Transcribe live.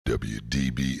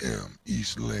WDBM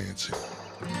East Lansing.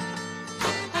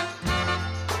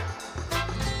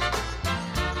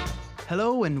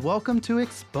 Hello and welcome to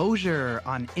Exposure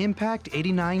on Impact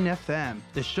 89 FM,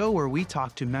 the show where we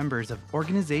talk to members of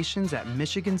organizations at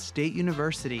Michigan State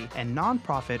University and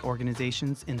nonprofit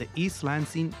organizations in the East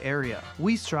Lansing area.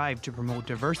 We strive to promote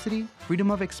diversity,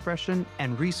 freedom of expression,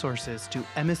 and resources to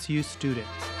MSU students.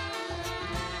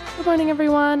 Good morning,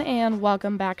 everyone, and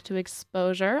welcome back to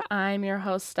Exposure. I'm your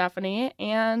host, Stephanie,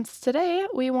 and today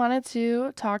we wanted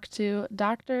to talk to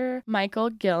Dr. Michael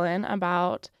Gillen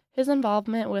about his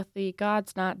involvement with the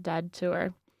God's Not Dead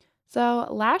tour. So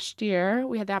last year,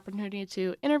 we had the opportunity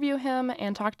to interview him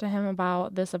and talk to him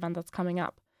about this event that's coming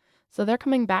up. So they're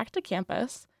coming back to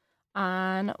campus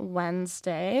on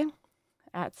Wednesday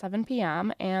at 7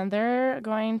 p.m., and they're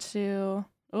going to,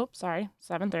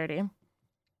 7:30.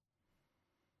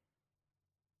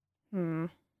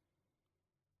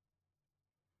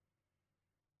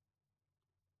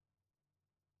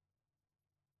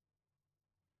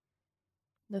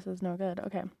 This is no good.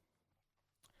 Okay.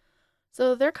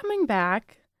 So they're coming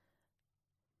back.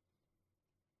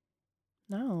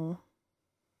 No.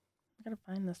 I gotta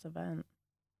find this event.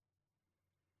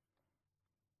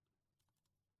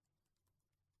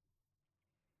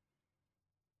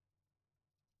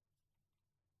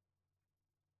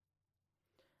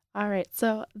 All right.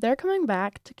 So they're coming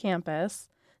back to campus.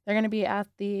 They're going to be at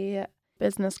the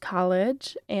Business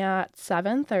College at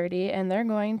 7:30, and they're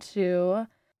going to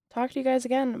talk to you guys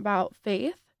again about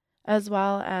faith as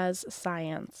well as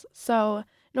science. So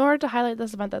in order to highlight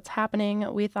this event that's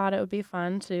happening, we thought it would be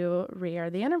fun to re-air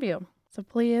the interview. So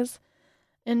please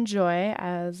enjoy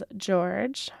as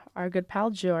George, our good pal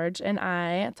George, and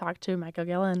I talk to Michael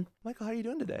Gillen. Michael, how are you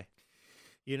doing today?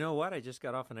 You know what? I just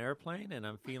got off an airplane and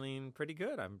I'm feeling pretty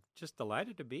good. I'm just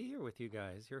delighted to be here with you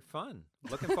guys. You're fun.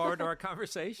 Looking forward to our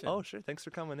conversation. Oh, sure. Thanks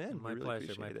for coming in. My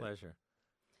pleasure. My pleasure.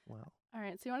 Wow. All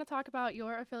right, so you want to talk about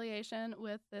your affiliation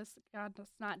with this God's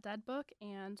Not Dead book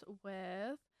and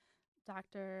with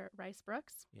Dr. Rice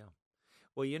Brooks? Yeah.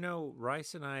 Well, you know,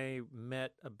 Rice and I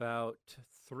met about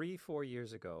 3-4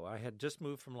 years ago. I had just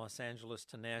moved from Los Angeles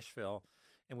to Nashville,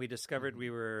 and we discovered we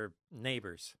were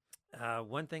neighbors.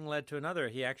 One thing led to another.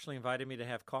 He actually invited me to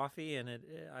have coffee, and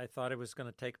I thought it was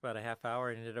going to take about a half hour.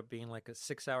 It ended up being like a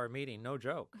 6-hour meeting, no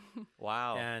joke.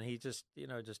 Wow. And he just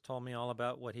told me all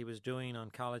about what he was doing on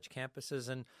college campuses.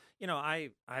 And, you know,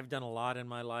 I've done a lot in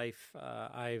my life.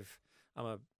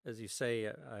 As you say,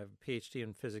 I have a PhD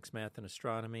in physics, math, and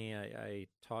astronomy. I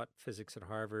taught physics at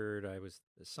Harvard. I was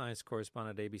the science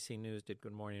correspondent at ABC News, did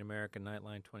Good Morning America,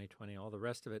 Nightline 2020, all the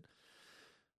rest of it.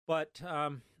 But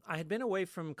I had been away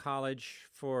from college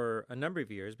for a number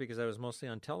of years because I was mostly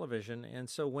on television. And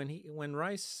so when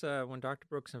Dr.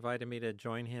 Brooks invited me to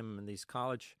join him in these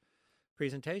college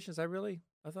presentations, I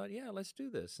thought, yeah, let's do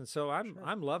this. And so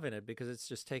I'm loving it because it's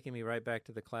just taking me right back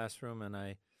to the classroom, and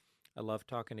I love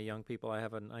talking to young people. I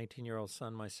have a 19-year-old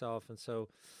son myself, and so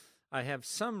I have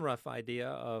some rough idea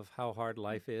of how hard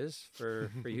life is for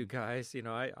you guys. You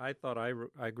know, I thought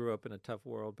I grew up in a tough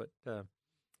world, but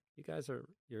you guys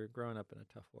you're growing up in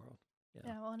a tough world.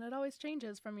 Yeah, well, and it always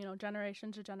changes from,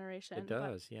 generation to generation. It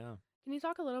does, yeah. Can you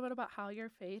talk a little bit about how your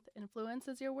faith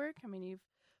influences your work? I mean, you've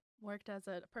worked as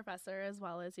a professor as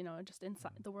well as, just in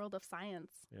the world of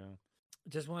science. Yeah.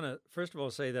 Just want to, first of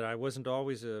all, say that I wasn't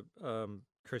always a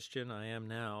Christian. I am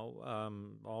now.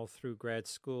 All through grad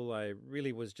school, I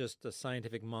really was just a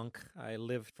scientific monk. I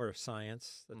lived for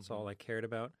science. That's all I cared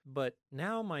about. But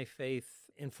now my faith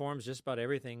informs just about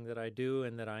everything that I do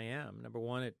and that I am. Number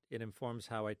one, it informs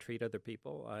how I treat other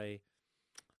people. I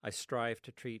strive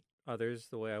to treat others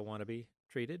the way I want to be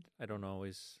treated. I don't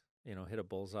always, hit a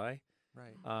bullseye.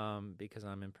 Right. Because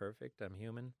I'm imperfect. I'm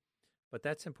human. But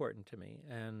that's important to me.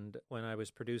 And when I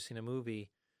was producing a movie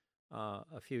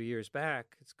a few years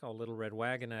back, it's called Little Red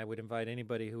Wagon. I would invite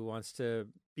anybody who wants to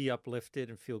be uplifted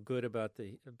and feel good about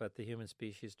the human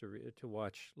species to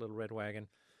watch Little Red Wagon.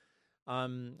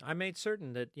 I made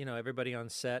certain that everybody on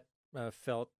set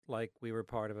felt like we were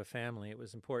part of a family. It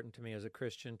was important to me as a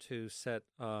Christian to set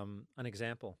an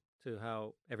example to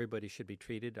how everybody should be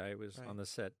treated. I was on the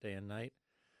set day and night.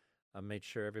 Made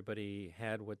sure everybody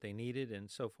had what they needed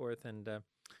and so forth. And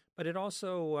but it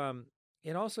also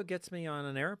gets me on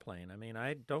an airplane. I mean,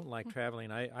 I don't like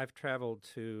traveling. I've traveled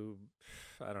to,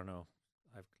 I don't know,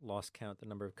 I've lost count the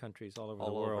number of countries all over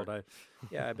the world.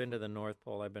 I've been to the North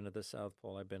Pole. I've been to the South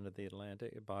Pole. I've been to the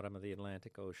bottom of the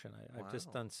Atlantic Ocean. I've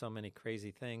just done so many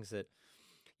crazy things that,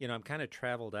 I'm kind of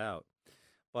traveled out.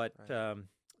 But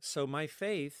so my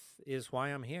faith is why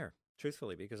I'm here.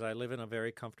 Truthfully, because I live in a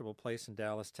very comfortable place in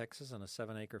Dallas, Texas, on a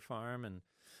 7-acre farm, and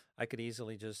I could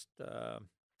easily just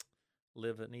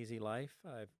live an easy life.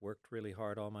 I've worked really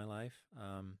hard all my life,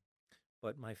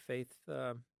 but my faith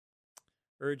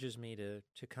urges me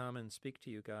to come and speak to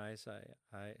you guys.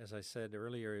 As I said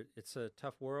earlier, it's a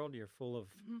tough world. You're full of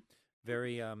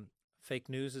very fake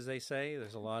news, as they say.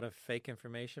 There's a lot of fake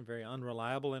information, very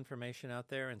unreliable information out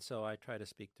there, and so I try to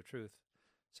speak the truth.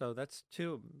 So that's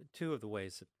two of the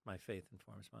ways that my faith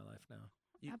informs my life now.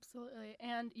 Absolutely.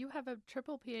 And you have a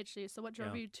triple PhD, so what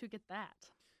drove you to get that?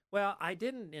 Well, I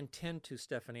didn't intend to,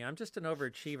 Stephanie. I'm just an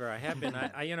overachiever. I have been.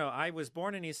 I was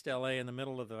born in East LA in the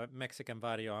middle of the Mexican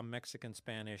Barrio. I'm Mexican,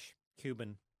 Spanish,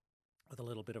 Cuban, with a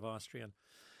little bit of Austrian.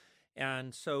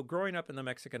 And so growing up in the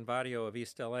Mexican Barrio of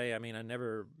East LA, I mean, I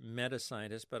never met a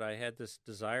scientist, but I had this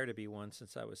desire to be one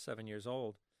since I was 7 years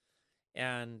old.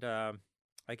 And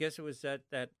I guess it was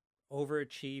that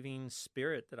overachieving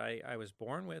spirit that I was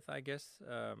born with, I guess.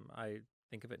 I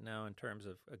think of it now in terms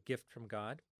of a gift from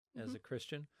God as a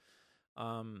Christian.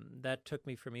 That took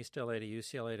me from East LA to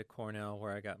UCLA to Cornell,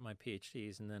 where I got my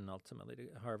PhDs, and then ultimately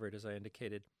to Harvard, as I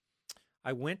indicated.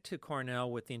 I went to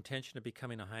Cornell with the intention of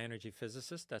becoming a high-energy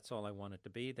physicist. That's all I wanted to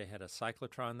be. They had a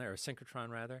cyclotron there, or synchrotron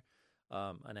rather,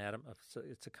 an atom.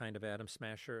 It's a kind of atom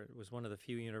smasher. It was one of the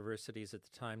few universities at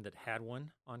the time that had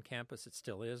one on campus. It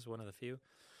still is one of the few.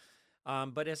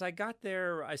 But as I got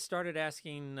there, I started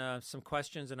asking some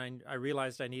questions, and I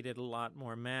realized I needed a lot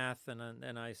more math,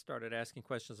 and I started asking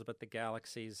questions about the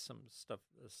galaxies. Some stuff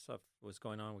was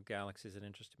going on with galaxies that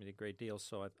interested me a great deal,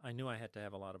 so I knew I had to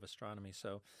have a lot of astronomy.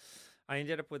 So I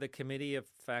ended up with a committee of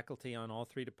faculty on all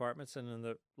three departments, and in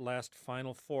the last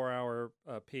final 4-hour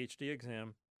PhD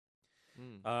exam,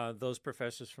 those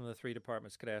professors from the three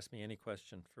departments could ask me any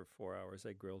question for 4 hours.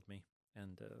 They grilled me.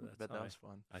 And that's that was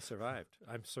fun. I survived.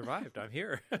 I'm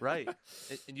here. Right.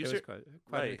 And you it was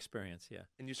quite an experience, yeah.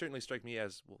 And you certainly strike me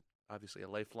as, well, obviously a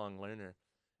lifelong learner.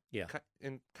 Yeah.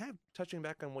 And kind of touching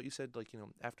back on what you said, like,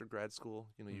 after grad school,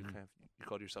 you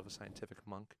called yourself a scientific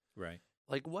monk. Right.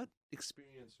 Like, what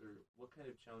experience or what kind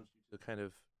of challenged you to kind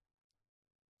of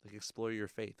like explore your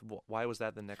faith? Why was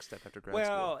that the next step after grad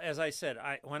school? Well, as I said,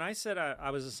 when I said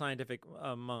I was a scientific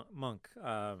monk,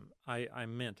 I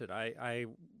meant it. I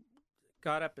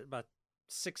got up at about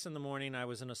 6 in the morning. I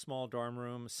was in a small dorm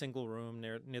room, single room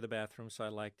near the bathroom, so I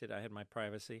liked it. I had my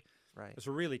privacy. Right. It was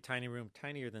a really tiny room,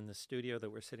 tinier than the studio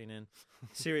that we're sitting in.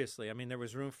 Seriously, I mean, there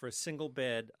was room for a single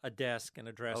bed, a desk, and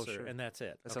a dresser, and that's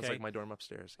it. That sounds like my dorm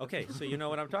upstairs. Okay, so you know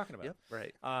what I'm talking about. Yep,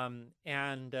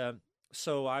 right.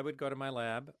 So I would go to my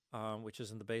lab, which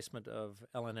is in the basement of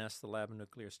LNS, the Lab of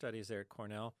Nuclear Studies there at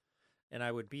Cornell, and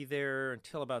I would be there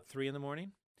until about 3 in the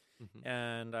morning.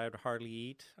 And I would hardly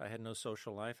eat. I had no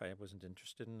social life. I wasn't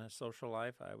interested in a social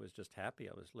life. I was just happy.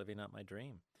 I was living out my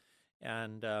dream.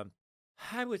 And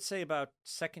I would say about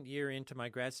second year into my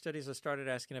grad studies, I started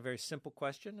asking a very simple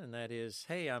question, and that is,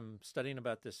 hey, I'm studying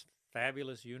about this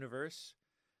fabulous universe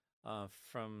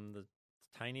from the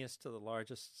tiniest to the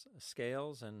largest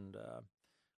scales, and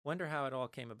wonder how it all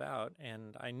came about.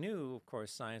 And I knew, of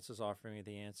course, science was offering me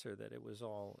the answer that it was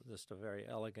all just a very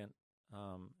elegant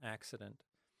accident.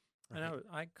 And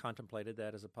I contemplated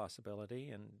that as a possibility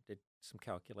and did some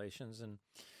calculations. And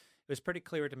it was pretty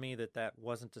clear to me that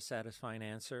wasn't a satisfying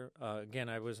answer. Again,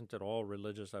 I wasn't at all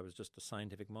religious. I was just a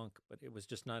scientific monk, but it was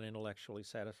just not intellectually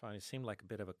satisfying. It seemed like a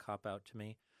bit of a cop-out to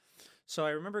me. So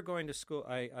I remember going to school.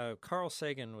 Carl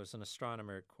Sagan was an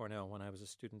astronomer at Cornell when I was a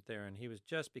student there, and he was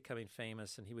just becoming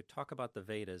famous, and he would talk about the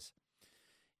Vedas.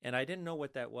 And I didn't know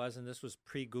what that was, and this was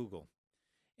pre-Google.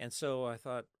 And so I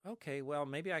thought, okay, well,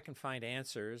 maybe I can find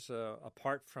answers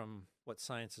apart from what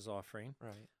science is offering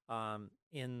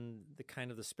in the kind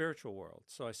of the spiritual world.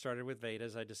 So I started with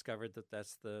Vedas. I discovered that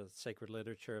that's the sacred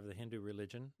literature of the Hindu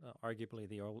religion, arguably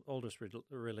the oldest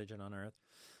religion on earth.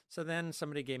 So then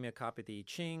somebody gave me a copy of the I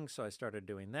Ching, so I started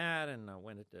doing that, and I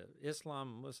went into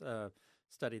Islam,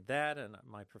 studied that, and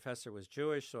my professor was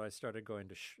Jewish, so I started going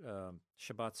to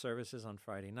Shabbat services on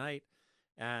Friday night.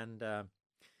 And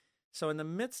so in the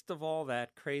midst of all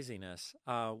that craziness,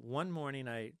 one morning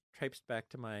I traipsed back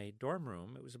to my dorm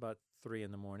room. It was about 3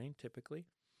 in the morning, typically.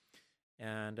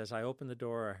 And as I opened the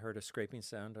door, I heard a scraping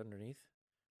sound underneath.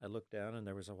 I looked down, and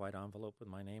there was a white envelope with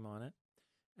my name on it.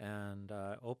 And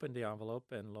I opened the envelope,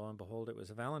 and lo and behold, it was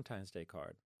a Valentine's Day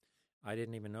card. I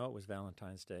didn't even know it was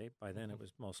Valentine's Day. By then, it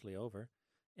was mostly over,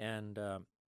 and or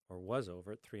was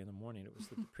over at 3 in the morning. It was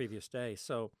the previous day.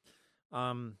 So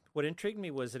what intrigued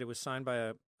me was that it was signed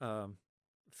by a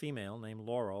female named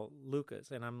Laurel Lucas.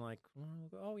 And I'm like,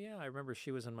 oh, yeah, I remember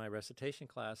she was in my recitation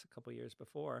class a couple years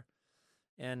before.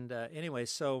 And anyway,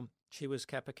 so she was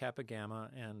Kappa Kappa Gamma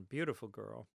and beautiful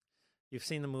girl. You've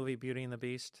seen the movie Beauty and the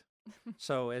Beast?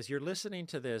 So as you're listening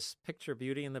to this, picture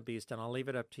Beauty and the Beast, and I'll leave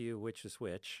it up to you which is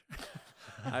which.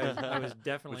 I was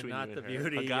definitely Which one not you the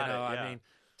inherit. beauty, Got it, I yeah. mean,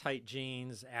 tight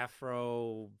jeans,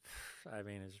 afro. I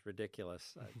mean, it's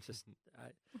ridiculous.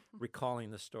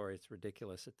 Recalling the story, it's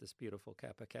ridiculous that this beautiful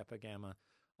Kappa Kappa Gamma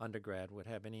undergrad would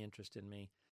have any interest in me.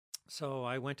 So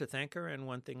I went to thank her, and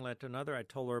one thing led to another. I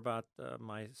told her about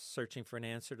my searching for an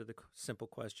answer to the simple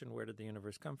question, where did the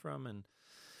universe come from? And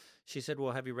she said,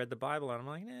 well, have you read the Bible? And I'm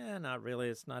like, not really.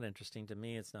 It's not interesting to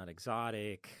me. It's not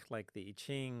exotic like the I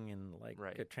Ching and like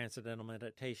Right. Transcendental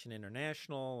Meditation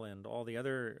International and all the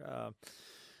other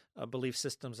belief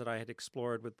systems that I had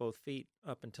explored with both feet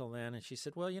up until then. And she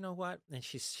said, well, you know what? And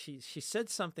she said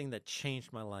something that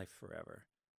changed my life forever.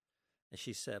 And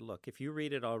she said, look, if you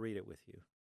read it, I'll read it with you.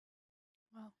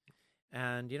 Wow.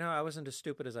 And, I wasn't as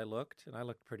stupid as I looked, and I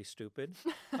looked pretty stupid.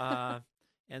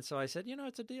 And so I said,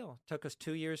 it's a deal. It took us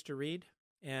 2 years to read,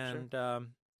 and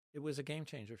it was a game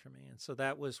changer for me. And so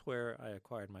that was where I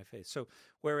acquired my faith. So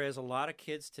whereas a lot of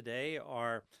kids today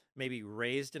are maybe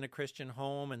raised in a Christian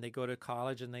home and they go to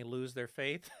college and they lose their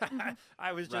faith,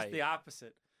 I was just Right. the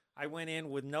opposite. I went in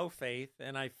with no faith,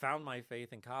 and I found my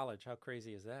faith in college. How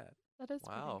crazy is that? That is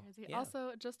Wow. pretty crazy. Yeah.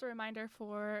 Also, just a reminder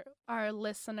for our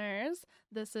listeners,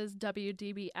 this is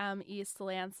WDBM East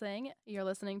Lansing. You're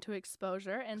listening to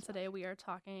Exposure, and today we are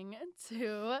talking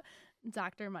to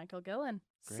Dr. Michael Gillen.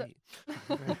 Great.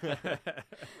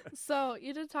 So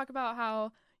you did talk about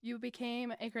how you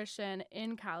became a Christian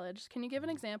in college. Can you give an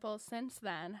example since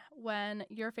then when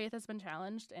your faith has been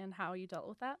challenged and how you dealt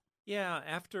with that? Yeah,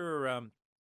 after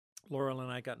Laurel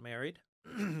and I got married,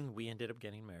 we ended up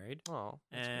getting married. Oh,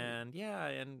 that's great. And yeah,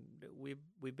 and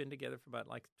we've been together for about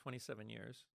like 27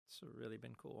 years. It's really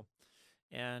been cool.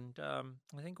 And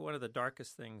I think one of the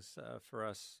darkest things for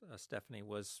us, Stephanie,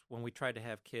 was when we tried to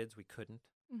have kids, we couldn't.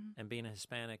 Mhm. And being a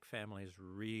Hispanic family is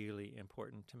really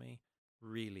important to me,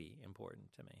 really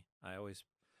important to me. I always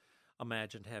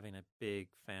imagined having a big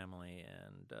family,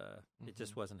 and it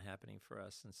just wasn't happening for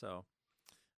us. And so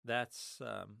that's,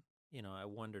 I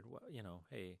wondered,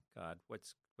 hey, God,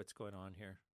 what's going on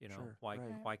here? Sure, Why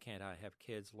right. why can't I have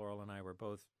kids? Laurel and I were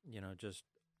both, just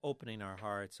opening our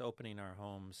hearts, opening our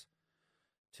homes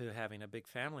to having a big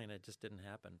family, and it just didn't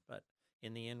happen. But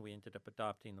in the end, we ended up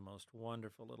adopting the most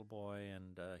wonderful little boy,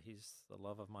 and he's the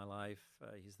love of my life.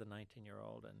 He's the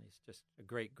 19-year-old, and he's just a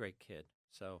great, great kid.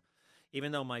 So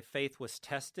even though my faith was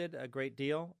tested a great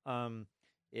deal,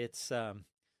 it's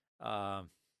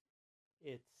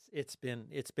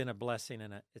been a blessing,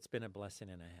 and it's been a blessing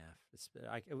and a half.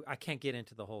 I can't get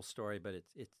into the whole story, but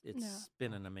it's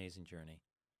been an amazing journey.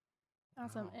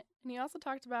 Awesome. Wow. And you also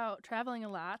talked about traveling a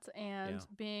lot and Yeah.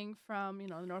 being from, the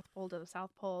North Pole to the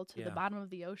South Pole to the Yeah. bottom of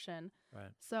the ocean.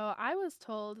 Right. So I was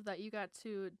told that you got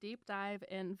to deep dive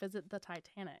and visit the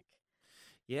Titanic.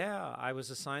 Yeah, I was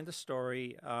assigned the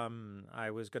story.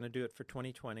 I was going to do it for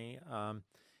 2020,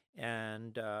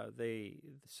 and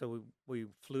we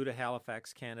flew to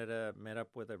Halifax, Canada, met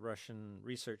up with a Russian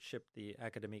research ship, the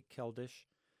Akademik Keldysh.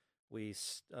 We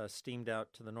steamed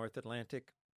out to the North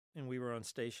Atlantic, and we were on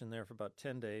station there for about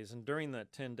 10 days. And during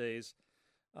that 10 days,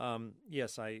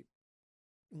 yes, I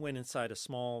went inside a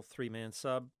small 3-man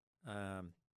sub.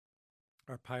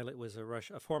 Our pilot was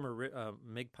a former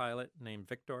MiG pilot named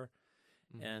Victor.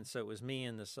 Mhm. And so it was me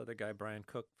and this other guy, Brian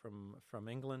Cook, from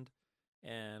England.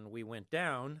 And we went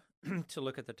down to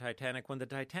look at the Titanic. When the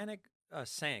Titanic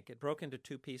sank, it broke into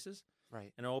 2 pieces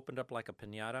Right. and it opened up like a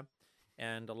piñata.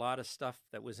 And a lot of stuff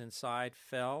that was inside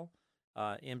fell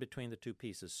in between the 2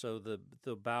 pieces. So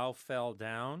the bow fell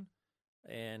down,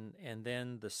 and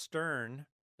then the stern,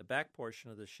 the back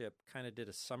portion of the ship, kind of did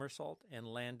a somersault and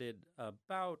landed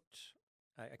about,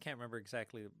 I can't remember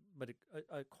exactly, but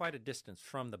quite a distance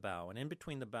from the bow. And in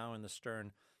between the bow and the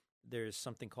stern, there's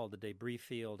something called the debris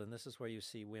field, and this is where you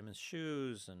see women's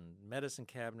shoes and medicine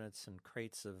cabinets and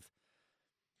crates of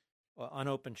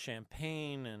unopened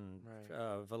champagne and Right.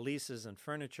 valises and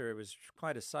furniture. It was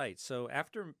quite a sight. So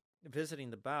after visiting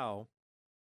the bow,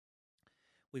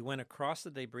 we went across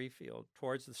the debris field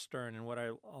towards the stern, and what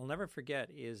I'll never forget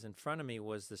is in front of me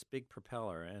was this big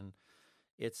propeller, and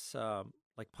it's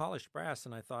like polished brass,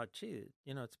 and I thought, gee,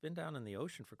 it's been down in the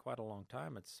ocean for quite a long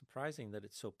time. It's surprising that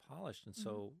it's so polished and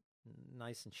so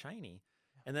nice and shiny.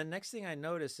 And then next thing I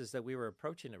noticed is that we were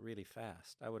approaching it really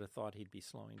fast. I would have thought he'd be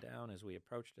slowing down as we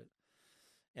approached it.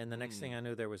 And the next thing I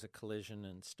knew, there was a collision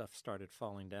and stuff started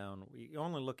falling down. We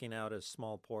only looking out a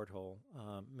small porthole,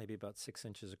 maybe about 6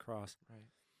 inches across. Right.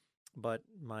 But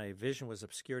my vision was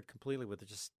obscured completely with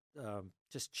just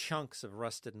chunks of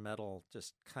rusted metal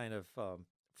just kind of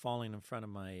falling in front of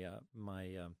my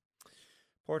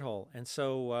porthole. And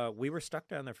so we were stuck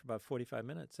down there for about 45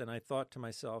 minutes. And I thought to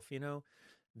myself,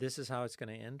 this is how it's going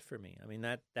to end for me. I mean,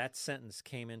 that sentence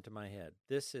came into my head.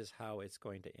 This is how it's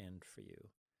going to end for you.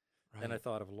 Right. Then I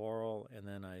thought of Laurel, and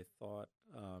then I thought,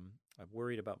 I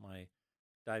worried about my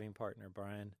diving partner,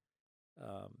 Brian,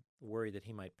 worried that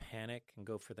he might panic and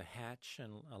go for the hatch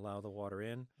and allow the water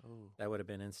in. Oh. That would have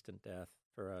been instant death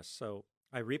for us. So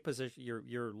I repositioned,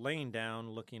 you're laying down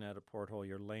looking at a porthole,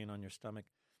 you're laying on your stomach.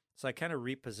 So I kind of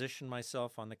repositioned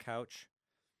myself on the couch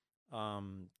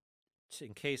in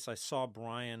case I saw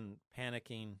Brian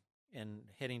panicking and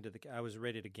heading to I was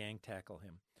ready to gang tackle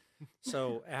him.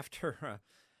 So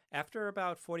after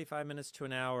about 45 minutes to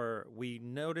an hour, we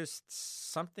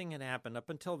noticed something had happened. Up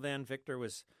until then, Victor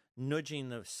was nudging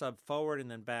the sub forward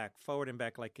and then back, forward and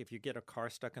back, like if you get a car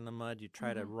stuck in the mud, you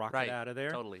try to rock it out of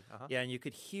there. Totally. Uh-huh. Yeah, and you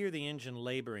could hear the engine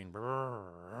laboring,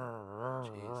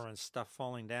 and stuff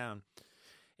falling down.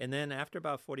 And then after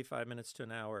about 45 minutes to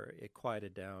an hour, it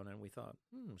quieted down, and we thought,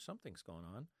 something's going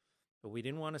on. But we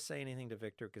didn't want to say anything to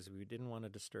Victor because we didn't want to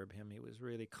disturb him. He was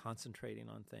really concentrating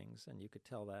on things, and you could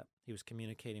tell that. He was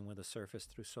communicating with the surface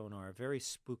through sonar, very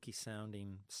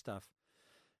spooky-sounding stuff,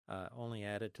 only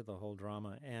added to the whole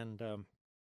drama. And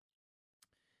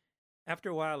after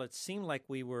a while, it seemed like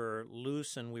we were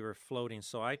loose and we were floating.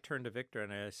 So I turned to Victor,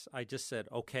 and I just said,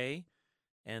 okay.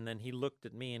 And then he looked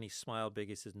at me, and he smiled big.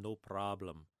 He says, no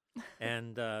problem.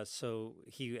 And so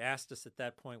he asked us at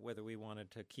that point whether we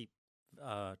wanted to keep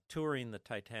touring the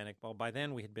Titanic. Well, by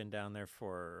then we had been down there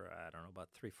for, I don't know, about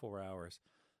 3-4 hours.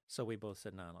 So we both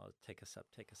said, no, take us up.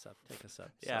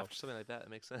 Yeah, after something like that, it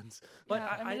makes sense. But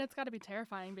yeah, I mean, it's got to be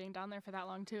terrifying being down there for that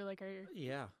long, too. Like, are you...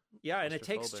 Yeah, and it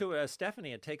takes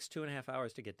Stephanie, it takes 2.5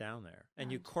 hours to get down there.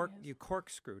 And you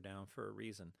corkscrew down for a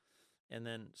reason. And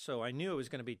then, so I knew it was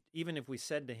going to be, even if we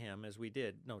said to him, as we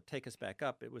did, no, take us back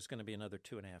up, it was going to be another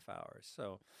 2.5 hours.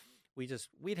 So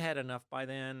we'd had enough by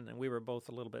then, and we were both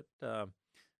a little bit,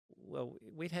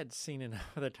 we'd had seen enough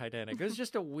of the Titanic. It was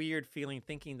just a weird feeling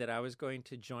thinking that I was going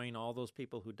to join all those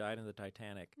people who died in the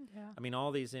Titanic. Yeah. I mean,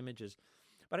 all these images.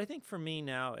 But I think for me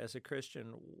now, as a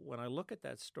Christian, when I look at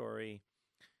that story,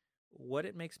 what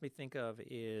it makes me think of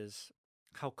is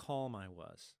how calm I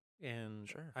was. And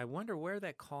Sure. I wonder where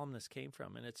that calmness came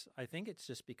from. And I think it's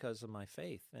just because of my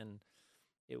faith. And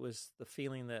it was the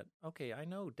feeling that, okay, I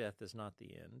know death is not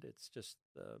the end. It's just,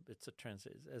 it's a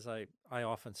transition. As I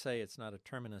often say, it's not a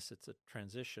terminus, it's a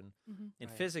transition. Mm-hmm. In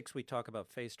Right. physics, we talk about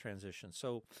phase transition.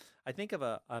 So I think of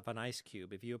an ice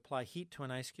cube. If you apply heat to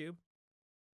an ice cube,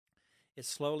 it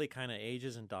slowly kind of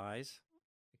ages and dies.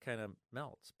 It kind of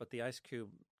melts. But the ice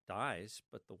cube dies,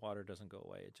 but the water doesn't go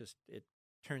away. It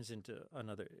turns into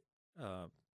another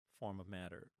form of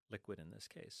matter, liquid in this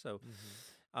case. So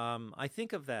I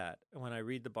think of that when I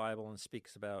read the Bible and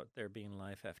speaks about there being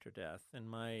life after death. In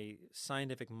my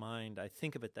scientific mind, I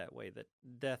think of it that way, that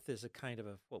death is a kind of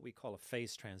what we call a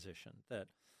phase transition, that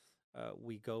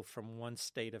we go from one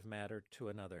state of matter to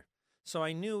another. So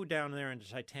I knew down there in the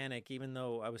Titanic, even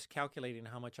though I was calculating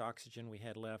how much oxygen we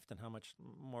had left and how much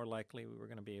more likely we were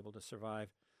going to be able to survive,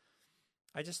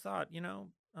 I just thought,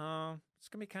 it's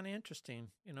going to be kind of interesting,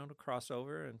 to cross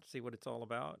over and see what it's all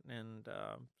about. And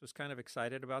was kind of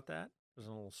excited about that. It was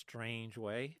in a little strange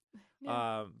way.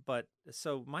 Yeah. But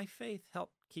so my faith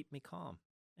helped keep me calm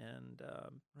and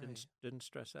Right. didn't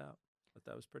stress out. But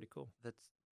that was pretty cool.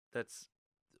 That's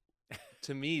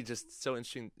to me just so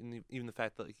interesting. And even the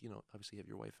fact that, obviously you have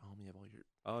your wife at home, you have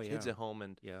all your kids at home,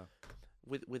 and Yeah.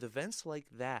 with events like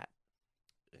that,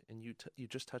 and you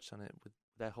just touched on it with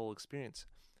that whole experience.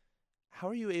 How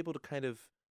are you able to kind of,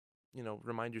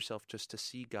 remind yourself just to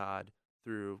see God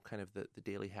through kind of the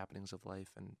daily happenings of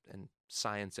life and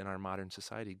science in our modern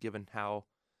society, given how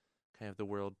kind of the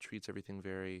world treats everything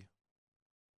very,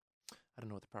 I don't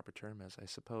know what the proper term is, I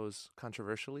suppose,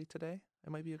 controversially today? It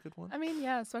might be a good one. I mean,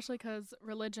 yeah, especially because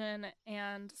religion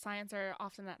and science are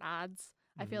often at odds,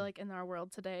 I feel like, in our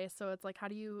world today. So it's like, how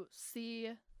do you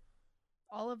see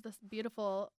all of this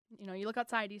beautiful, you look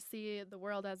outside, you see the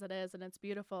world as it is, and it's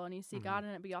beautiful, and you see God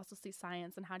in it, but you also see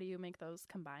science, and how do you make those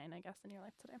combine, I guess, in your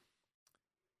life today?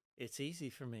 It's easy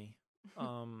for me.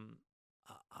 I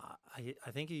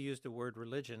think you used the word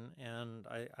religion, and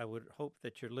I would hope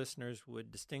that your listeners would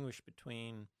distinguish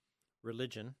between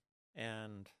religion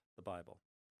and the Bible.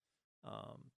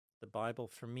 The Bible,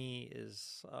 for me,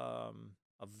 is a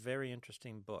very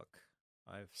interesting book.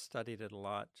 I've studied it a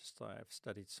lot. I've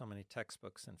studied so many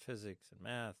textbooks in physics and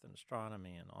math and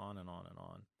astronomy and on and on and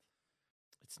on.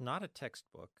 It's not a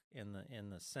textbook in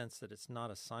the sense that it's not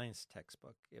a science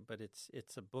textbook, but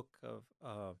it's a book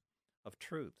of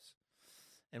truths.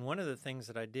 And one of the things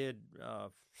that I did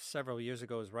several years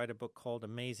ago is write a book called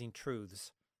Amazing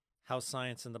Truths, How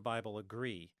Science and the Bible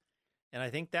Agree. And I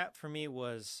think that for me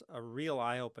was a real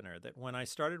eye-opener, that when I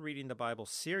started reading the Bible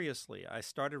seriously, I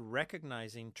started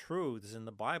recognizing truths in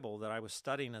the Bible that I was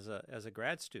studying as a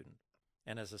grad student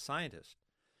and as a scientist.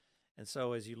 And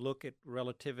so as you look at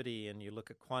relativity and you look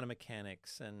at quantum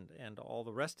mechanics and all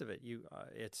the rest of it,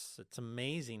 it's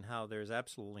amazing how there's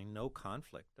absolutely no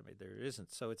conflict. I mean, there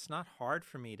isn't. So it's not hard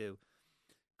for me to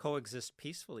coexist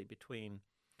peacefully between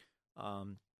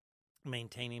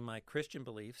maintaining my Christian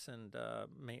beliefs and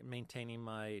maintaining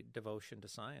my devotion to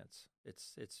science.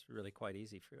 It's really quite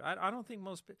easy for you. I don't think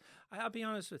I'll be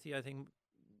honest with you, I think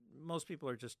most people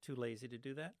are just too lazy to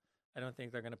do that. I don't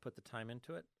think they're going to put the time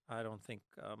into it. I don't think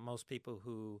most people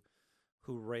who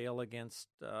rail against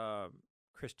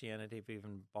Christianity have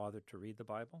even bothered to read the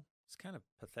Bible. It's kind of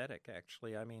pathetic,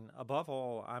 actually. I mean, above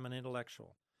all, I'm an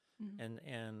intellectual.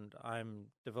 And I'm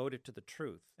devoted to the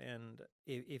truth. And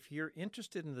if you're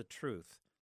interested in the truth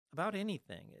about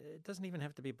anything, it doesn't even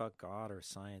have to be about God or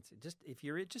science. If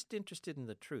you're just interested in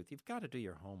the truth, you've got to do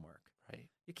your homework. Right.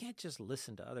 You can't just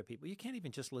listen to other people. You can't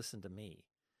even just listen to me.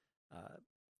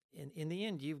 In the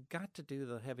end, you've got to do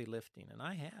the heavy lifting, and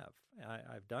I have.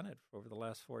 I've done it over the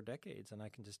last 4 decades, and I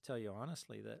can just tell you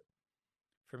honestly that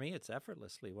for me, it's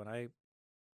effortlessly. When I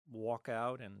walk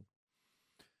out and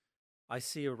I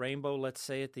see a rainbow, let's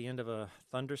say, at the end of a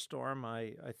thunderstorm,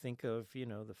 I think of,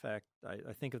 the fact,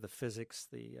 I think of the physics,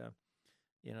 the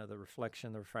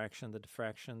reflection, the refraction, the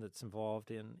diffraction that's involved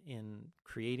in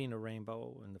creating a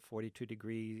rainbow and the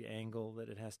 42-degree angle that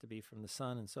it has to be from the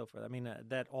sun and so forth. I mean,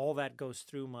 all that goes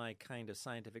through my kind of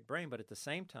scientific brain, but at the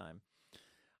same time,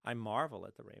 I marvel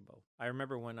at the rainbow. I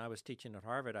remember when I was teaching at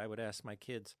Harvard, I would ask my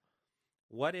kids,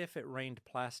 what if it rained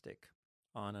plastic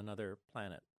on another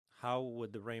planet? How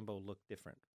would the rainbow look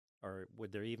different? Or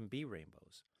would there even be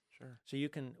rainbows? Sure. So you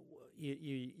can,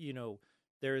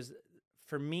 there's,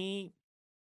 for me,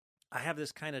 I have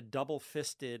this kind of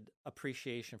double-fisted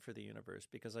appreciation for the universe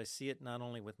because I see it not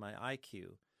only with my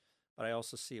IQ, but I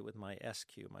also see it with my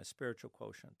SQ, my spiritual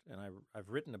quotient. And I've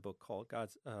written a book called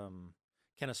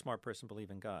Can a Smart Person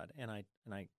Believe in God? And I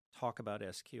talk about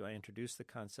SQ. I introduce the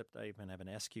concept. I even have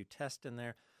an SQ test in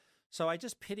there. So I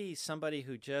just pity somebody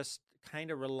who just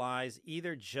kind of relies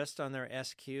either just on their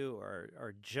SQ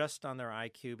or just on their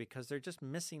IQ because they're just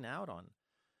missing out on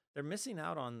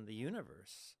the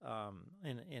universe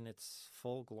in its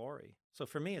full glory. So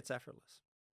for me, it's effortless.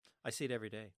 I see it every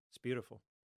day. It's beautiful.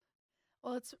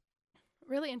 Well, it's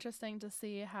really interesting to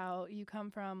see how you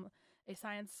come from a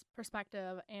science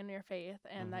perspective and your faith,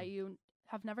 and that you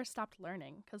have never stopped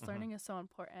learning, because learning is so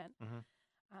important.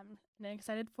 I'm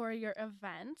excited for your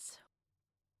event.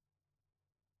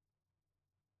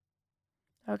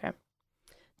 Okay.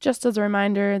 Just as a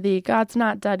reminder, the God's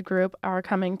Not Dead group are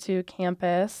coming to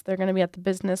campus. They're going to be at the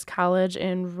Business College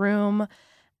in room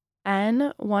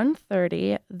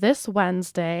N130 this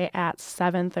Wednesday at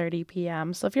 7:30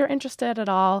 p.m. So if you're interested at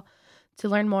all to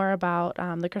learn more about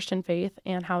the Christian faith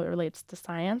and how it relates to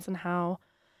science and how,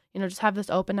 just have this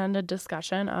open-ended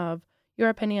discussion of your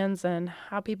opinions and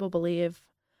how people believe,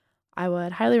 I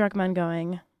would highly recommend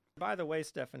going. By the way,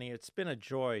 Stephanie, it's been a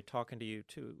joy talking to you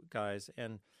two guys.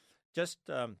 And just,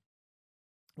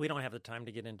 we don't have the time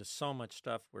to get into so much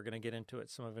stuff. We're going to get into it,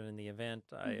 some of it in the event.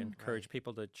 I encourage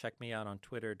people to check me out on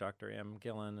Twitter, Dr. M.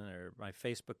 Gillen, or my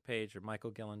Facebook page, or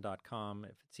michaelgillen.com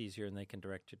if it's easier, and they can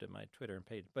direct you to my Twitter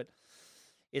page. But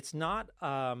it's not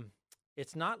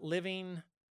living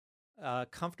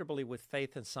comfortably with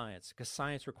faith and science, because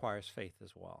science requires faith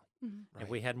as well. If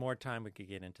we had more time, we could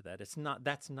get into that. That's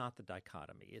not the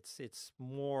dichotomy. It's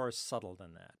more subtle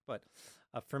than that. But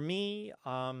for me,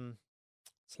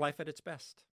 it's life at its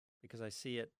best, because I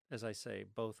see it, as I say,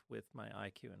 both with my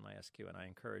IQ and my SQ, and I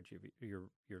encourage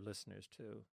your listeners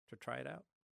to try it out.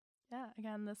 Yeah,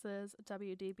 again, this is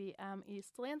WDBM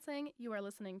East Lansing. You are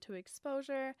listening to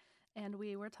Exposure, and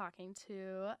we were talking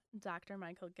to Dr.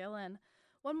 Michael Gillen.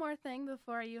 One more thing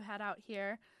before you head out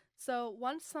here. So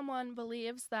once someone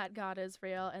believes that God is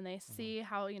real and they see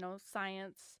how,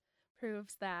 science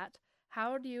proves that,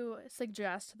 how do you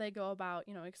suggest they go about,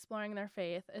 exploring their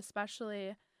faith,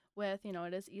 especially with,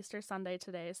 it is Easter Sunday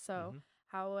today. So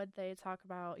how would they talk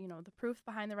about, the proof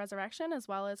behind the resurrection, as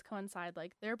well as coincide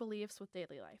like their beliefs with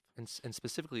daily life? And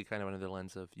specifically kind of under the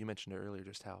lens of, you mentioned earlier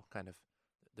just how kind of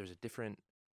there's a different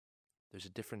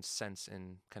sense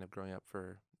in kind of growing up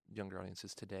for younger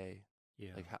audiences today. Yeah.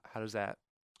 Like how does that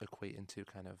equate into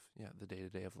kind of the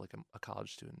day-to-day of like a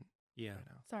college student? Yeah. right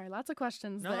now. Sorry, lots of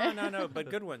questions No, there. no, but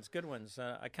good ones, good ones.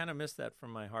 I kind of missed that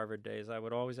from my Harvard days. I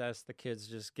would always ask the kids,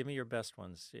 just give me your best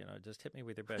ones. Just hit me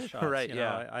with your best shots. Right,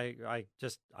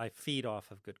 I feed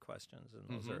off of good questions, and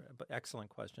those are excellent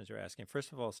questions you're asking.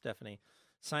 First of all, Stephanie,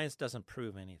 science doesn't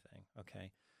prove anything,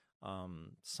 okay?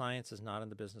 Science is not in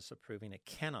the business of proving. It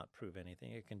cannot prove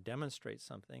anything. It can demonstrate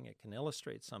something. It can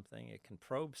illustrate something. It can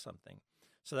probe something.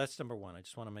 So that's number one. I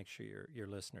just want to make sure your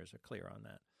listeners are clear on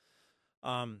that.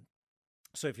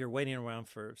 So if you're waiting around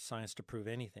for science to prove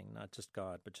anything, not just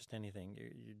God, but just anything,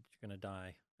 you're going to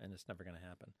die, and it's never going to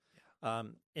happen. Yeah.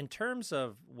 In terms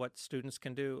of what students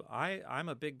can do, I'm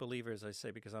a big believer, as I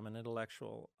say, because I'm an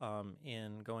intellectual,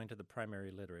 in going to the primary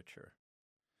literature.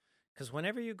 Because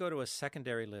whenever you go to a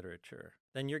secondary literature,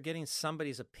 then you're getting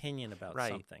somebody's opinion about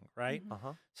something, right?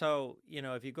 Mm-hmm. So,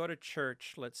 if you go to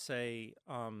church, let's say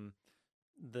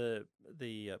the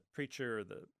preacher or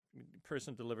the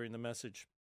person delivering the message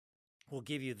will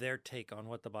give you their take on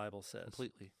what the Bible says.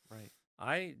 Completely, right.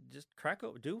 I just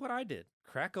do what I did.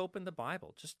 Crack open the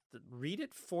Bible. Just read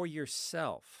it for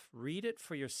yourself. Read it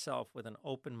for yourself with an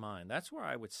open mind. That's where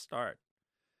I would start.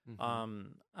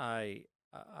 Mm-hmm. I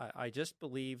just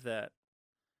believe that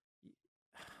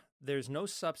there's no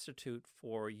substitute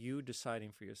for you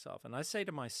deciding for yourself. And I say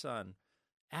to my son,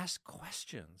 ask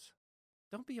questions.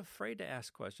 Don't be afraid to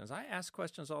ask questions. I ask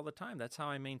questions all the time. That's how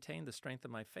I maintain the strength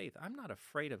of my faith. I'm not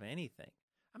afraid of anything.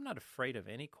 I'm not afraid of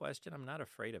any question. I'm not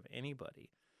afraid of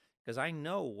anybody because I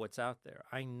know what's out there.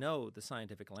 I know the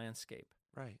scientific landscape.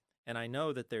 Right. And I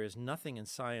know that there is nothing in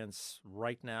science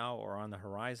right now or on the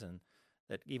horizon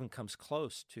that even comes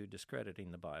close to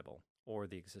discrediting the Bible or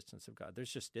the existence of God. There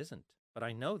just isn't. But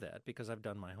I know that because I've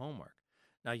done my homework.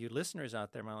 Now, you listeners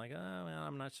out there might like, oh, well,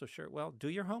 I'm not so sure. Well, do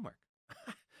your homework.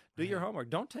 Do your homework.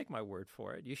 Don't take my word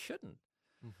for it. You shouldn't.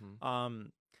 Mm-hmm.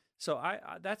 So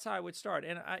that's how I would start.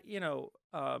 And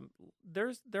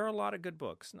there are a lot of good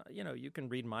books. You can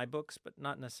read my books, but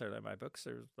not necessarily my books.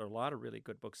 There are a lot of really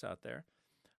good books out there.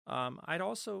 I'd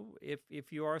also,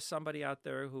 if you are somebody out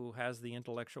there who has the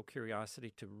intellectual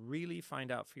curiosity to really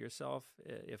find out for yourself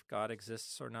if God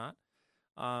exists or not,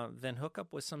 then hook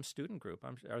up with some student group.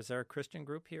 Is there a Christian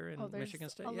group here in Michigan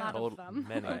State? A lot of them.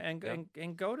 Many.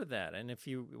 And go to that. And if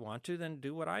you want to, then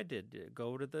do what I did.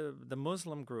 Go to the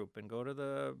Muslim group and go to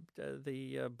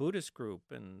the Buddhist group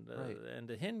and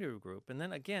the Hindu group. And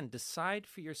then again, decide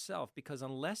for yourself, because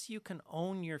unless you can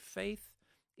own your faith,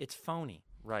 it's phony.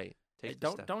 Right.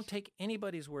 Don't take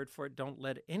anybody's word for it. Don't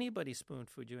let anybody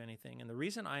spoon-feed you anything. And the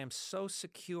reason I am so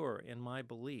secure in my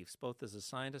beliefs, both as a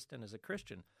scientist and as a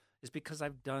Christian, is because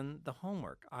I've done the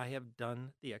homework. I have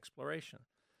done the exploration.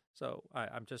 So I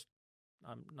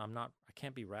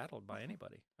can't be rattled by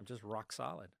anybody. I'm just rock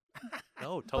solid.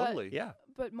 No, totally. Yeah.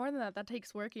 But more than that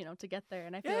takes work, to get there.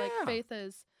 And I feel like faith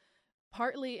is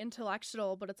partly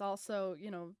intellectual, but it's also,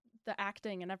 the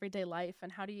acting and everyday life.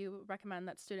 And how do you recommend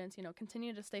that students,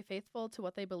 continue to stay faithful to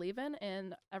what they believe in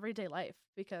everyday life?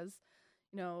 Because,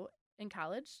 in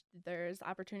college, there's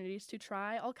opportunities to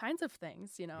try all kinds of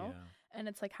things, and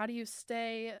it's like, how do you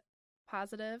stay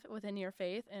positive within your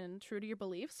faith and true to your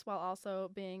beliefs while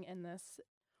also being in this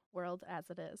world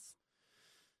as it is?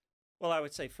 Well, I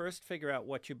would say first figure out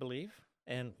what you believe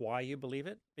and why you believe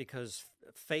it, because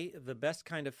faith, the best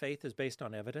kind of faith, is based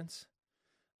on evidence.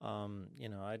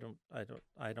 I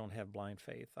don't have blind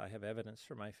faith. I have evidence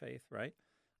for my faith, right?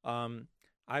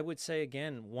 I would say,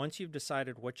 again, once you've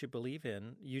decided what you believe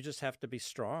in, you just have to be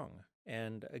strong.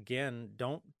 And again,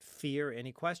 don't fear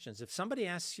any questions. If somebody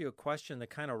asks you a question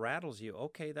that kind of rattles you,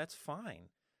 okay, that's fine.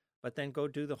 But then go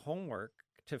do the homework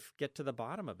to get to the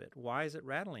bottom of it. Why is it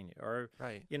rattling you? Or,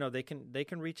 right. They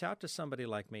can reach out to somebody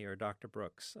like me or Dr.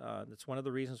 Brooks. That's one of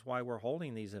the reasons why we're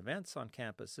holding these events on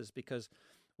campus, is because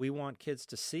we want kids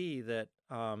to see that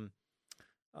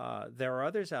there are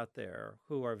others out there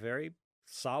who are very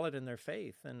solid in their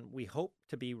faith, and we hope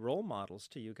to be role models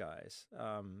to you guys.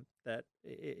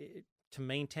 To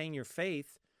maintain your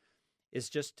faith is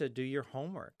just to do your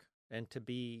homework and to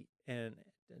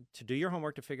do your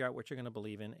homework to figure out what you're going to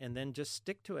believe in, and then just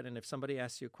stick to it. And if somebody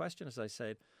asks you a question, as I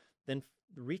said, then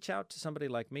reach out to somebody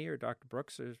like me or Dr.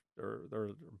 Brooks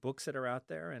or books that are out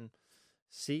there and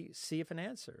see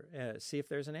if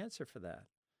there's an answer for that.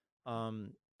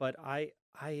 But I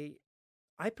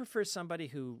prefer somebody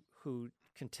who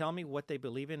can tell me what they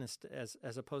believe in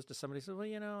as opposed to somebody who says, well,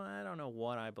 I don't know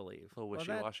what I believe. A little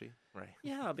wishy-washy, right?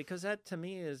 Yeah, because that to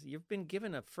me is, you've been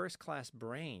given a first-class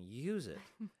brain. Use it.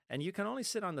 And you can only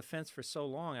sit on the fence for so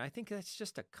long. I think that's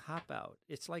just a cop-out.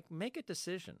 It's like, make a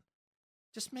decision.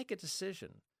 Just make a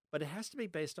decision. But it has to be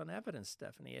based on evidence,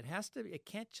 Stephanie. It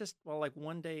can't just, like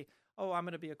one day, oh, I'm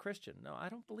going to be a Christian. No, I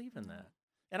don't believe in that.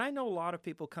 And I know a lot of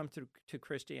people come to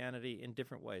Christianity in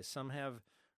different ways. Some have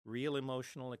real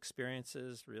emotional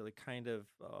experiences, really kind of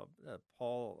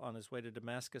Paul on his way to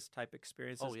Damascus type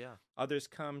experiences. Oh, yeah. Others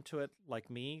come to it, like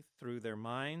me, through their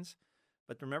minds.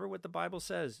 But remember what the Bible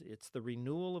says. It's the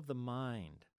renewal of the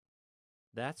mind.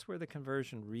 That's where the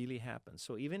conversion really happens.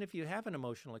 So even if you have an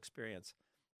emotional experience,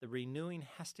 the renewing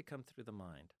has to come through the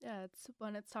mind. Yeah, it's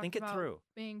when it's talking Think it about through.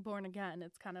 being born again.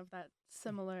 It's kind of that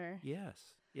similar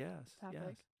Yes.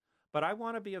 topic. But I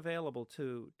want to be available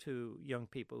to young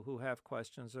people who have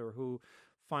questions or who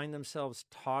find themselves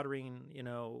tottering.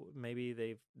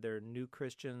 Maybe they're new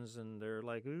Christians and they're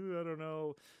like, ooh, I don't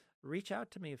know. Reach out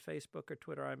to me at Facebook or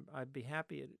Twitter. I'd be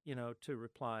happy, to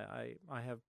reply. I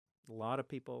have a lot of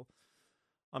people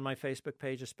on my Facebook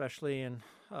page, especially, and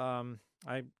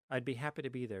I'd be happy to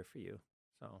be there for you.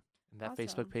 So. And that Awesome.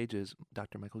 Facebook page is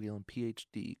Dr. Michael Gillen,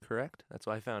 PhD, correct? That's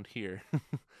what I found here.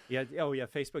 Yeah. Oh, yeah.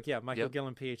 Facebook. Yeah. Michael Yep.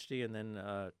 Gillen, PhD. And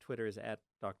then Twitter is at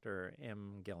Dr.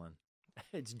 M. Gillen.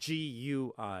 It's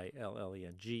Guillen.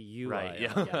 Guillen. Right,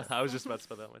 yeah. Yes. I was just about to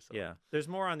spell that myself. Yeah. There's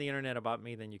more on the internet about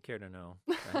me than you care to know.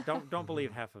 Don't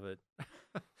believe half of it.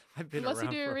 I've been Unless you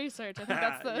around do your for- research. I think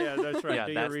that's the Yeah, that's right. Yeah,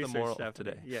 do that's your the research, moral of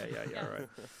Stephanie. today. Yeah, right.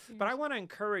 Yes. But I want to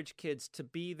encourage kids to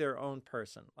be their own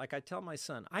person. Like I tell my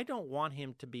son, I don't want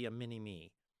him to be a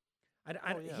mini-me.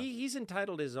 Yeah. He's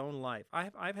entitled to his own life.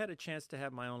 I've had a chance to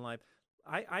have my own life.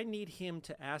 I need him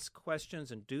to ask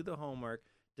questions and do the homework,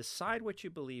 decide what you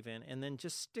believe in, and then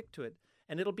just stick to it.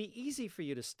 And it'll be easy for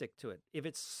you to stick to it if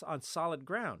it's on solid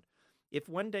ground. If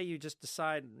one day you just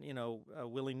decide,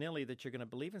 willy-nilly that you're going to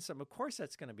believe in something, of course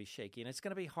that's going to be shaky and it's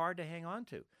going to be hard to hang on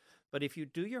to. But if you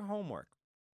do your homework,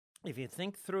 if you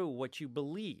think through what you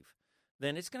believe,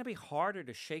 then it's going to be harder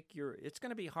to shake it's going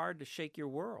to be hard to shake your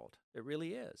world. It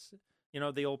really is.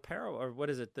 The old parable, or what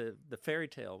is it, the fairy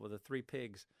tale with the three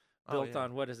pigs built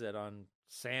on, what is it, on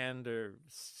sand or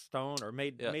stone, or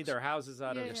made their houses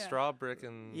out of Yeah. Straw brick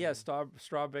and...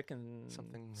 straw brick and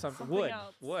Something wood.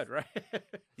 else. Wood, right?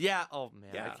 Yeah. Oh,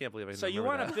 man. Yeah. I can't believe I So didn't you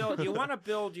remember want that. to build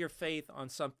build your faith on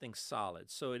something solid,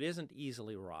 so it isn't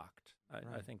easily rocked. I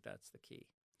Right. think that's the key.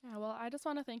 Yeah, well, I just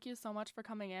want to thank you so much for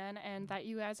coming in and that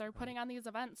you guys are putting on these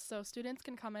events so students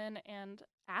can come in and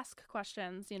ask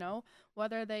questions,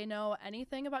 whether they know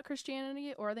anything about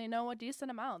Christianity or they know a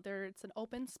decent amount. It's an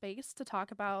open space to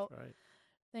talk about Right.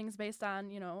 things based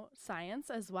on, science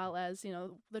as well as,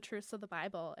 the truths of the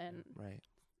Bible. And Right.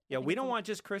 Yeah, think we it's don't a- want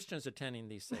just Christians attending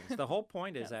these things. The whole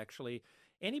point is actually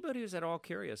anybody who's at all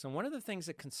curious. And one of the things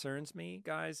that concerns me,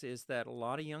 guys, is that a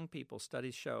lot of young people,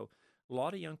 studies show, a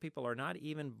lot of young people are not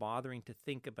even bothering to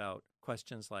think about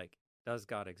questions like, does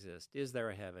God exist? Is there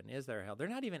a heaven? Is there a hell? They're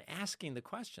not even asking the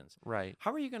questions. Right.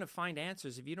 How are you going to find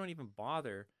answers if you don't even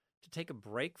bother to take a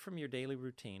break from your daily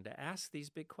routine to ask these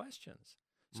big questions?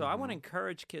 So I want to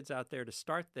encourage kids out there to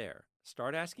start there.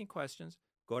 Start asking questions,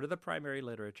 go to the primary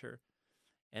literature,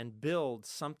 and build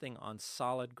something on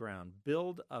solid ground.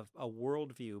 Build a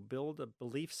worldview, build a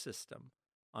belief system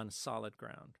on solid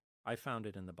ground. I found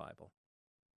it in the Bible.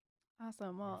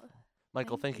 awesome. Well,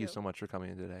 Michael, Thank thank you you. so much for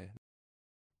coming in today.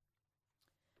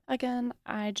 again,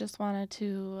 I just wanted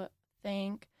to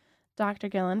thank Dr.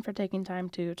 Gillen for taking time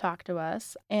to talk to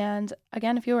us. And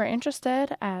again, if you are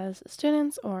interested as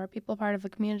students or people part of the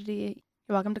community,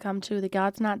 you're welcome to come to the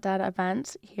God's Not Dead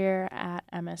event here at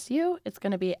MSU. It's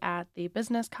going to be at the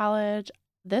Business College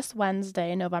this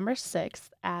Wednesday, November 6th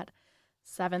at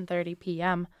 7:30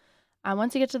 p.m.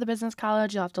 Once you get to the Business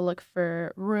College, you'll have to look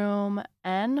for room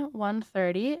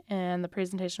N130, and the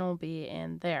presentation will be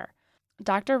in there.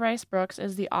 Dr. Rice Brooks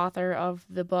is the author of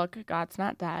the book God's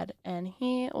Not Dead, and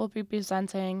he will be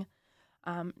presenting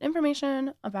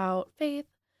information about faith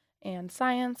and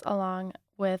science along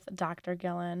with Dr.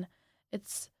 Gillen.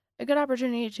 It's a good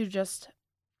opportunity to just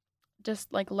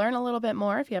like learn a little bit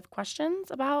more if you have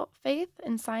questions about faith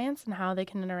and science and how they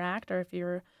can interact, or if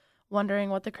you're wondering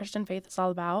what the Christian faith is all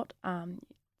about.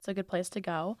 It's a good place to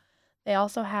go. They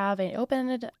also have an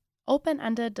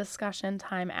open-ended discussion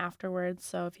time afterwards,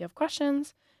 so if you have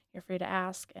questions, you're free to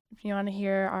ask. If you want to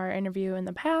hear our interview in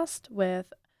the past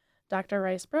with Dr.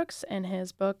 Rice Brooks and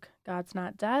his book, God's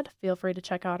Not Dead, feel free to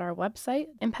check out our website,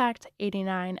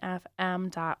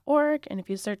 impact89fm.org, and if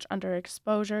you search under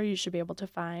exposure, you should be able to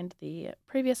find the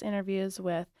previous interviews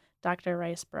with Dr.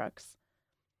 Rice Brooks.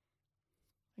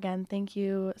 Again, thank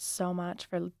you so much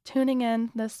for tuning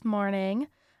in this morning.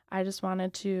 I just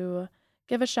wanted to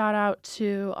give a shout out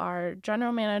to our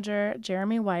general manager,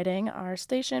 Jeremy Whiting, our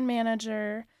station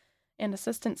manager and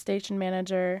assistant station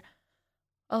manager,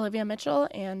 Olivia Mitchell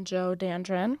and Joe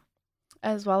Dandrin,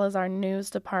 as well as our news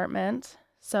department,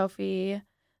 Sophie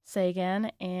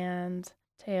Sagan and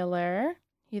Taylor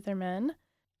Heatherman,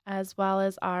 as well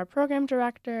as our program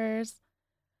directors,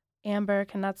 Amber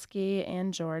Konutsky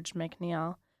and George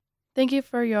McNeil. Thank you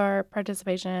for your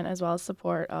participation as well as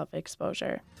support of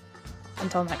Exposure.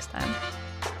 Until next time.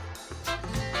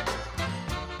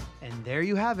 And there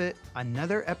you have it,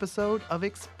 another episode of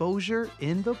Exposure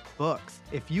in the books.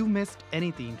 If you missed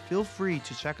anything, feel free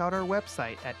to check out our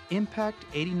website at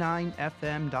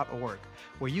impact89fm.org,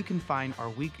 where you can find our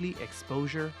weekly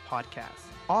Exposure podcasts.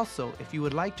 Also, if you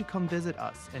would like to come visit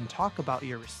us and talk about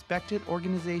your respected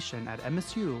organization at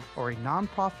MSU or a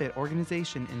nonprofit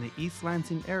organization in the East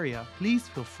Lansing area, please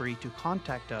feel free to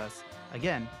contact us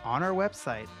again on our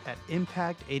website at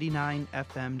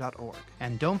impact89fm.org.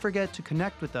 And don't forget to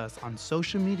connect with us on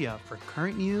social media for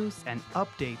current news and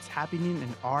updates happening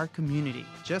in our community.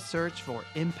 Just search for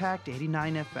Impact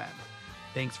 89 FM.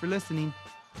 Thanks for listening.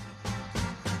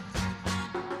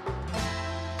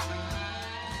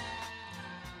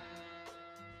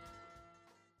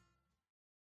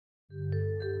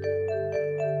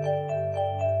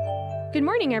 Good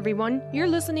morning, everyone. You're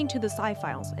listening to the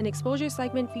Sci-Files, an exposure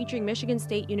segment featuring Michigan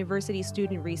State University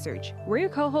student research. We're your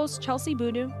co-hosts, Chelsea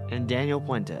Boudou and Daniel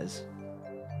Puentes.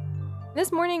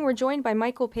 This morning, we're joined by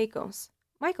Michael Pecos.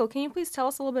 Michael, can you please tell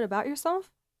us a little bit about yourself?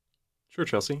 Sure,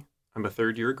 Chelsea. I'm a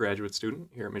third-year graduate student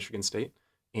here at Michigan State,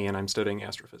 and I'm studying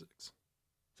astrophysics.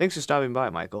 Thanks for stopping by,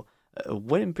 Michael.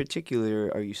 What in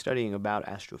particular are you studying about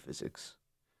astrophysics?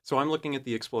 So I'm looking at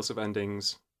the explosive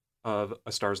endings of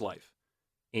a star's life.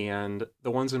 And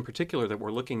the ones in particular that we're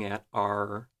looking at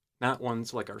are not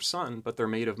ones like our sun, but they're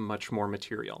made of much more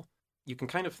material. You can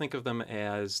kind of think of them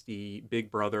as the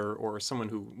big brother or someone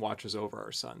who watches over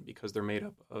our sun because they're made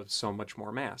up of so much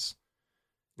more mass.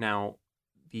 Now,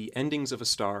 the endings of a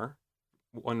star,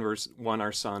 one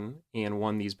our sun and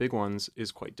one these big ones,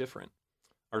 is quite different.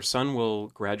 Our sun will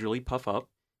gradually puff up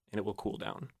and it will cool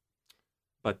down.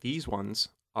 But these ones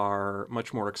are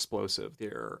much more explosive.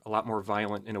 They're a lot more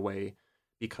violent in a way,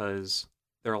 because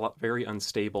they're very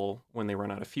unstable when they run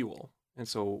out of fuel. And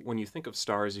so when you think of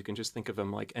stars, you can just think of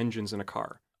them like engines in a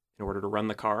car. In order to run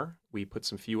the car, we put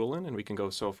some fuel in and we can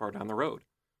go so far down the road.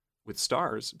 With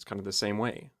stars, it's kind of the same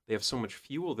way. They have so much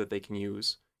fuel that they can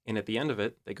use, and at the end of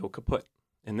it, they go kaput.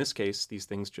 In this case, these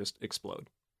things just explode.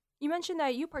 You mentioned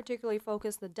that you particularly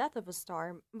focus the death of a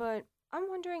star, but I'm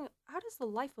wondering, how does the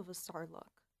life of a star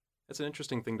look? That's an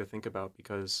interesting thing to think about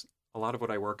because a lot of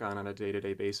what I work on a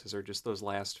day-to-day basis are just those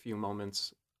last few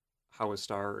moments, how a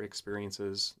star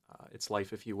experiences its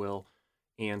life, if you will.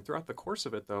 And throughout the course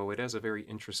of it, though, it has a very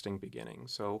interesting beginning.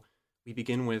 So we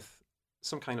begin with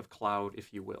some kind of cloud,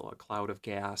 if you will, a cloud of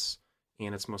gas,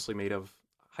 and it's mostly made of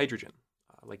hydrogen,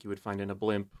 like you would find in a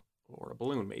blimp or a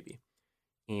balloon, maybe.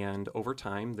 And over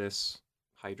time, this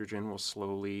hydrogen will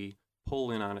slowly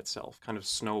pull in on itself, kind of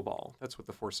snowball. That's what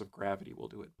the force of gravity will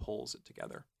do. It pulls it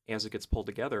together. As it gets pulled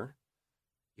together,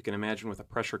 you can imagine with a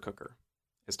pressure cooker.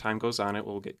 As time goes on, it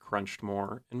will get crunched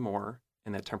more and more,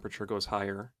 and that temperature goes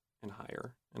higher and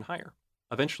higher and higher.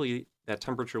 Eventually, that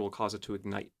temperature will cause it to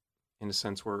ignite in a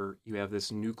sense where you have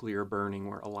this nuclear burning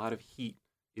where a lot of heat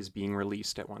is being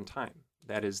released at one time.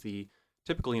 That is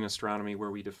typically in astronomy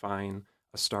where we define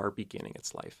a star beginning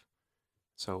its life.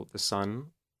 So the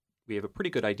sun, we have a pretty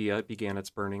good idea. It began its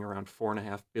burning around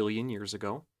 4.5 billion years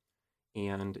ago,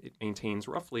 and it maintains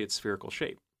roughly its spherical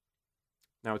shape.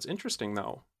 Now, it's interesting,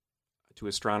 though, to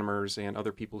astronomers and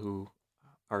other people who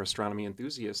are astronomy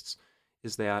enthusiasts,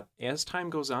 is that as time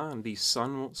goes on, the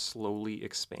sun slowly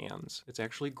expands. It's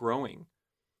actually growing.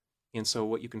 And so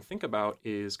what you can think about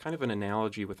is kind of an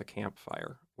analogy with a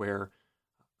campfire, where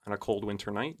on a cold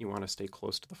winter night, you want to stay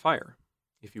close to the fire.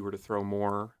 If you were to throw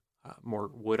more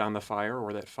wood on the fire,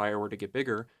 or that fire were to get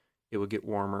bigger, it would get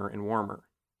warmer and warmer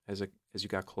as you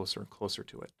got closer and closer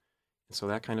to it. And so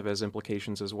that kind of has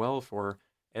implications as well for,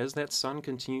 as that sun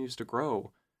continues to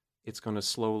grow, it's going to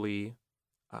slowly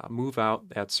move out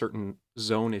that certain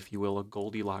zone, if you will, a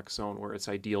Goldilocks zone, where it's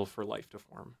ideal for life to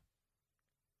form.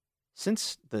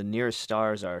 Since the nearest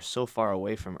stars are so far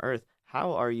away from Earth,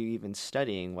 how are you even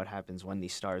studying what happens when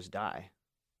these stars die?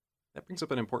 That brings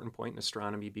up an important point in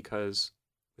astronomy because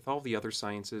with all the other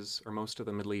sciences, or most of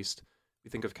them at least, we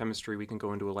think of chemistry, we can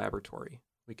go into a laboratory.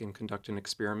 We can conduct an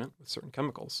experiment with certain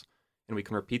chemicals, and we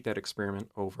can repeat that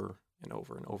experiment over and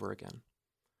over and over again.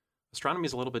 Astronomy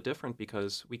is a little bit different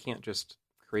because we can't just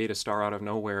create a star out of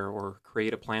nowhere or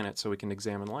create a planet so we can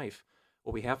examine life.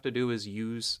 What we have to do is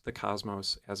use the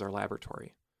cosmos as our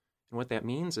laboratory. And what that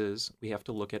means is we have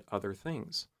to look at other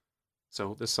things.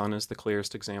 So the sun is the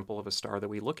clearest example of a star that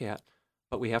we look at,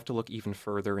 but we have to look even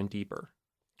further and deeper,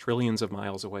 trillions of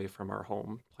miles away from our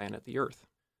home planet, the Earth.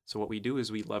 So what we do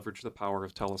is we leverage the power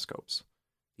of telescopes.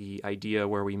 The idea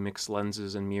where we mix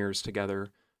lenses and mirrors together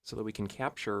so that we can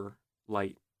capture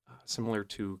light, similar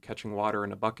to catching water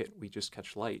in a bucket. We just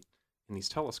catch light in these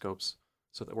telescopes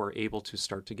so that we're able to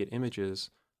start to get images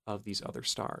of these other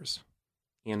stars.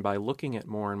 And by looking at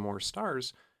more and more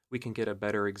stars, we can get a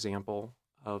better example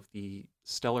of the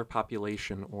stellar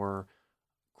population or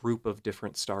group of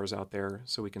different stars out there,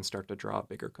 so we can start to draw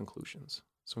bigger conclusions.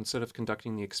 So instead of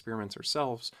conducting the experiments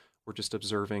ourselves, we're just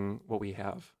observing what we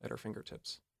have at our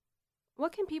fingertips.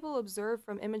 What can people observe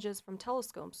from images from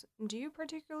telescopes? Do you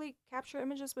particularly capture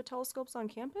images with telescopes on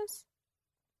campus?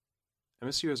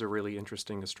 MSU has a really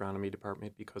interesting astronomy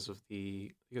department because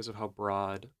of how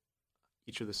broad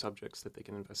each of the subjects that they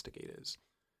can investigate is.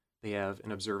 They have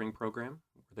an observing program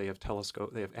where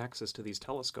they have access to these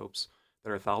telescopes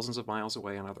that are thousands of miles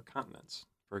away on other continents.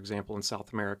 For example, in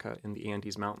South America, in the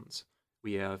Andes Mountains,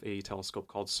 we have a telescope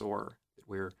called SOAR that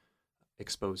we're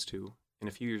exposed to. And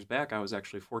a few years back, I was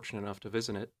actually fortunate enough to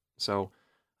visit it. So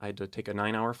I had to take a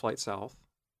 9-hour flight south.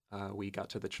 We got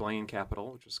to the Chilean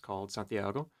capital, which is called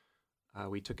Santiago.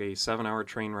 We took a 7-hour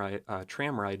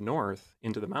tram ride north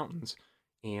into the mountains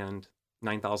and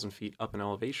 9,000 feet up in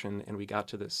elevation, and we got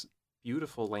to this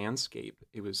beautiful landscape.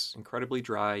 It was incredibly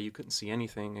dry. You couldn't see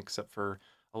anything except for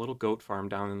a little goat farm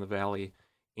down in the valley.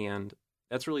 And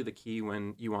that's really the key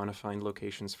when you want to find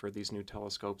locations for these new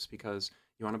telescopes, because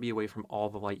you want to be away from all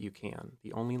the light you can.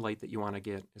 The only light that you want to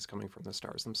get is coming from the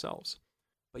stars themselves.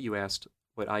 But you asked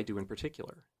what I do in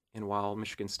particular. And while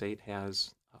Michigan State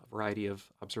has a variety of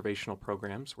observational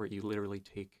programs where you literally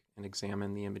take and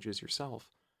examine the images yourself,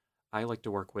 I like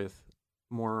to work with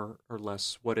more or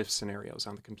less what-if scenarios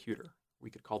on the computer. We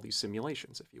could call these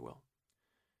simulations, if you will.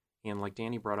 And like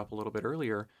Danny brought up a little bit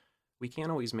earlier, we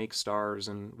can't always make stars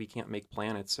and we can't make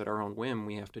planets at our own whim.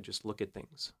 We have to just look at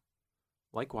things.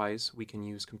 Likewise, we can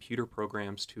use computer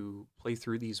programs to play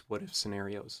through these what-if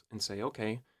scenarios and say,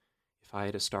 okay, if I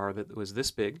had a star that was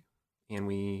this big and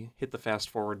we hit the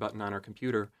fast-forward button on our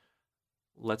computer,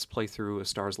 let's play through a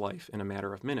star's life in a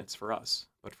matter of minutes for us.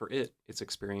 But for it, it's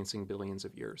experiencing billions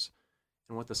of years.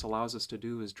 And what this allows us to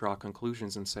do is draw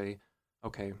conclusions and say,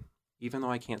 okay, even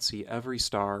though I can't see every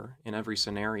star in every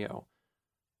scenario,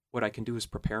 what I can do is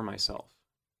prepare myself.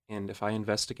 And if I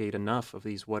investigate enough of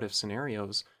these what-if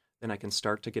scenarios, then I can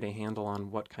start to get a handle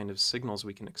on what kind of signals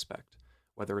we can expect,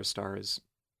 whether a star is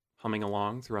humming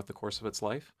along throughout the course of its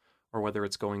life, or whether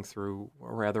it's going through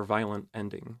a rather violent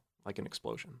ending, like an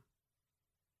explosion.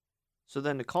 So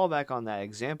then to call back on that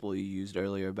example you used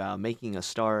earlier about making a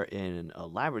star in a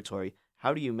laboratory,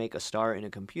 how do you make a star in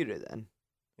a computer then?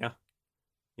 Yeah.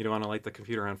 You don't want to light the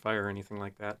computer on fire or anything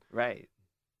like that. Right.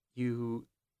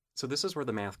 So this is where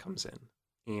the math comes in.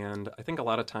 And I think a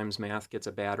lot of times math gets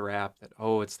a bad rap that,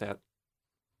 it's that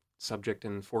subject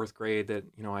in 4th grade that,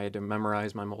 I had to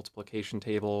memorize my multiplication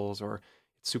tables, or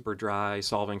it's super dry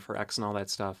solving for X and all that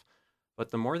stuff.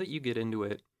 But the more that you get into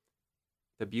it,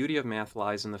 the beauty of math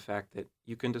lies in the fact that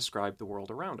you can describe the world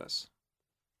around us.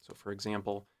 So for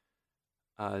example,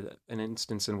 an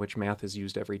instance in which math is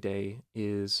used every day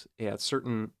is at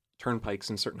certain turnpikes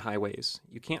and certain highways.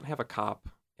 You can't have a cop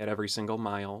at every single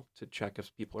mile to check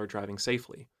if people are driving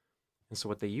safely. And so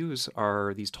what they use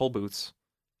are these toll booths,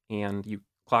 and you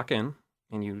clock in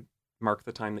and you mark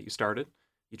the time that you started,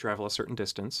 you travel a certain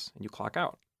distance, and you clock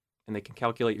out. And they can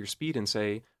calculate your speed and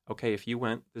say, okay, if you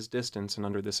went this distance in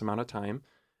under this amount of time,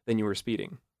 then you were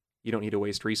speeding. You don't need to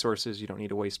waste resources. You don't need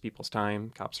to waste people's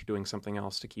time. Cops are doing something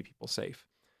else to keep people safe.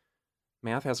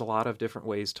 Math has a lot of different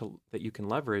ways that you can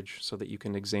leverage so that you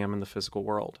can examine the physical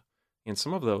world. And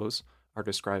some of those are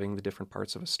describing the different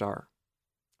parts of a star.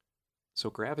 So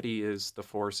gravity is the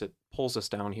force that pulls us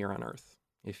down here on Earth.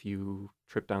 If you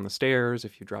trip down the stairs,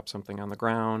 if you drop something on the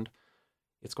ground,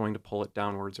 it's going to pull it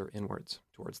downwards or inwards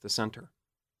towards the center.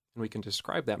 And we can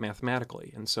describe that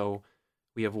mathematically. And so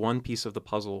we have one piece of the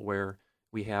puzzle where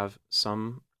we have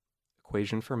some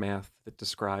equation for math that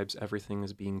describes everything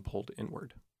as being pulled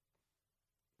inward.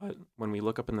 But when we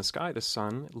look up in the sky, the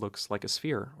sun looks like a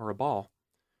sphere or a ball.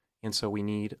 And so we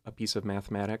need a piece of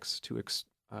mathematics to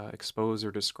expose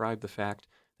or describe the fact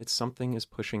that something is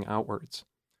pushing outwards.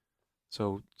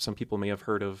 So some people may have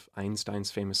heard of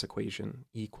Einstein's famous equation,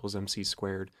 E equals mc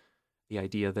squared, the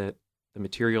idea that the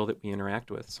material that we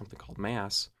interact with, something called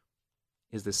mass,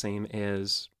 is the same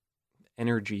as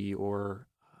energy or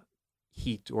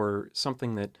heat or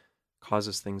something that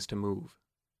causes things to move.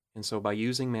 And so by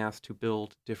using math to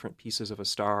build different pieces of a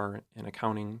star and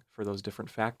accounting for those different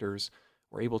factors,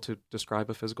 we're able to describe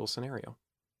a physical scenario.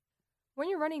 When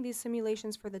you're running these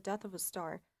simulations for the death of a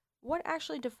star, what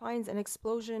actually defines an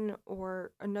explosion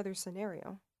or another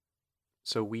scenario?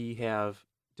 So we have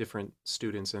different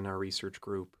students in our research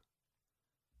group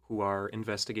who are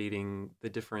investigating the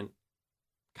different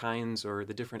kinds or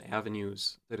the different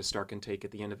avenues that a star can take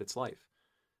at the end of its life.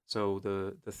 So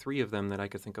the three of them that I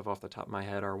could think of off the top of my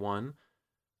head are: one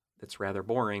that's rather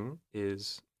boring,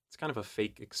 it's kind of a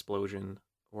fake explosion,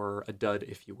 or a dud,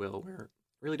 if you will, where it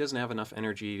really doesn't have enough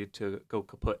energy to go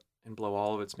kaput and blow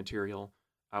all of its material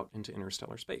out into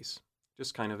interstellar space.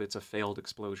 Just kind of, it's a failed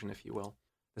explosion, if you will.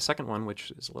 The second one,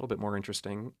 which is a little bit more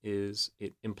interesting, is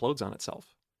it implodes on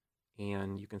itself.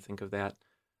 And you can think of that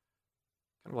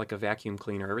kind of like a vacuum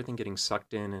cleaner, everything getting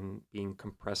sucked in and being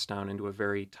compressed down into a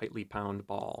very tightly bound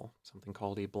ball, something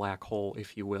called a black hole,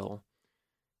 if you will.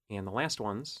 And the last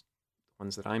ones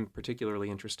that I'm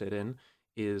particularly interested in,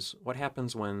 is what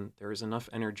happens when there is enough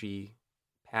energy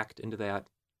packed into that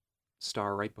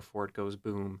star right before it goes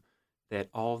boom, that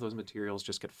all of those materials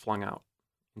just get flung out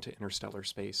into interstellar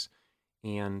space.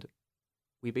 And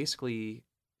we basically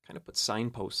kind of put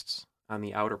signposts on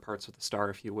the outer parts of the star,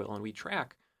 if you will, and we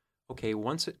track, okay,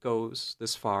 once it goes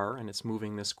this far and it's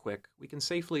moving this quick, we can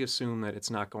safely assume that it's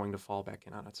not going to fall back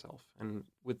in on itself. And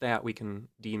with that, we can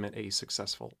deem it a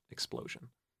successful explosion.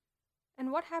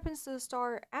 And what happens to the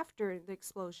star after the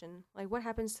explosion? Like, what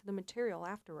happens to the material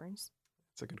afterwards?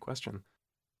 That's a good question.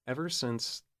 Ever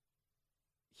since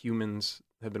humans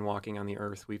have been walking on the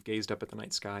earth, we've gazed up at the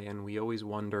night sky, and we always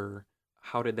wonder,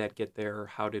 how did that get there?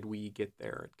 How did we get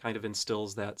there? It kind of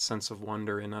instills that sense of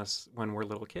wonder in us when we're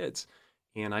little kids.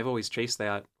 And I've always chased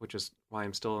that, which is why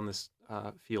I'm still in this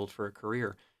field for a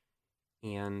career.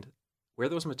 And where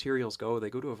those materials go, they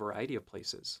go to a variety of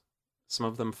places. Some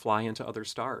of them fly into other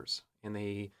stars, and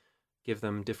they give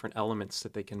them different elements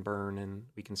that they can burn, and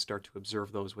we can start to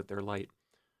observe those with their light.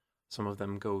 Some of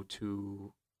them go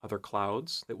to other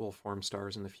clouds that will form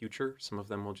stars in the future. Some of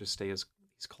them will just stay as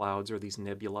these clouds or these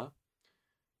nebula.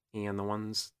 And the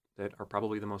ones that are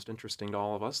probably the most interesting to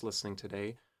all of us listening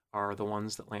today are the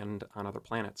ones that land on other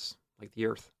planets, like the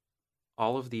Earth.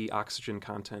 All of the oxygen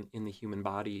content in the human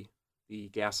body, the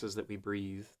gases that we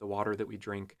breathe, the water that we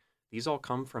drink, these all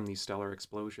come from these stellar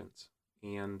explosions.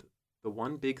 And the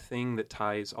one big thing that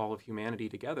ties all of humanity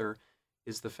together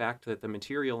is the fact that the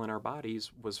material in our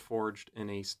bodies was forged in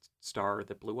a star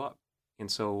that blew up. And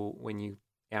so when you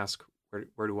ask,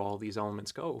 where do all these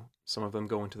elements go? Some of them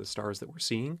go into the stars that we're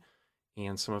seeing,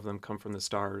 and some of them come from the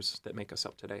stars that make us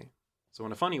up today. So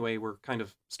in a funny way, we're kind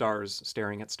of stars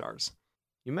staring at stars.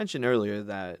 You mentioned earlier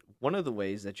that one of the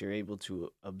ways that you're able to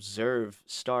observe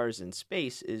stars in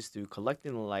space is through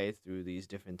collecting the light through these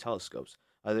different telescopes.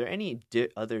 Are there any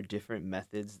other different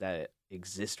methods that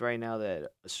exist right now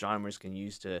that astronomers can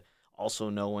use to also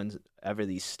know whenever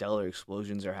these stellar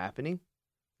explosions are happening?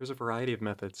 There's a variety of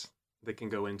methods that can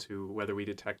go into whether we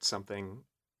detect something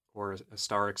or a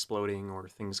star exploding or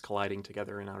things colliding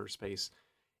together in outer space.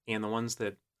 And the ones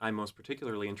that I'm most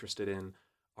particularly interested in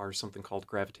are something called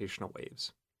gravitational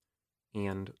waves.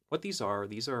 And what these are,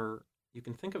 you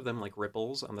can think of them like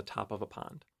ripples on the top of a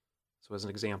pond. So as an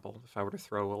example, if I were to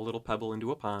throw a little pebble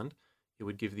into a pond, it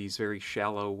would give these very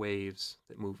shallow waves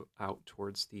that move out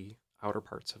towards the outer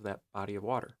parts of that body of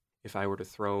water. If I were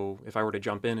to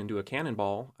jump in and do a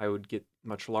cannonball, I would get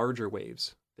much larger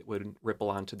waves that would ripple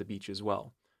onto the beach as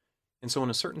well. And so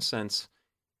in a certain sense,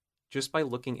 just by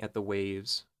looking at the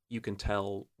waves, you can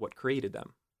tell what created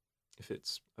them. If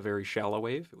it's a very shallow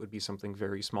wave, it would be something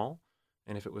very small.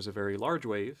 And if it was a very large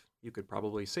wave, you could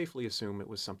probably safely assume it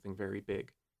was something very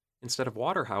big. Instead of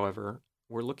water, however,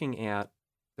 we're looking at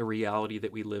the reality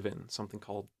that we live in, something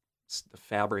called the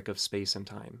fabric of space and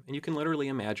time. And you can literally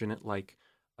imagine it like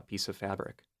a piece of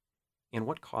fabric. And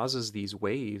what causes these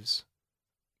waves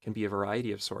can be a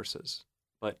variety of sources.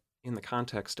 But in the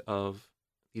context of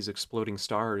these exploding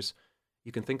stars,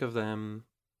 you can think of them,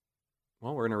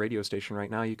 well, we're in a radio station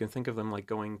right now, you can think of them like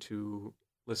going to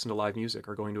listen to live music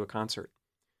or going to a concert.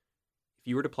 If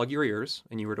you were to plug your ears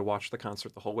and you were to watch the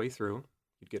concert the whole way through,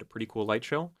 you'd get a pretty cool light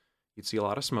show, you'd see a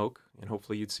lot of smoke, and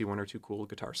hopefully you'd see one or two cool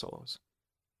guitar solos.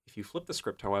 If you flip the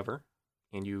script, however,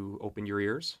 and you opened your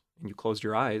ears and you closed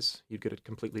your eyes, you'd get a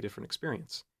completely different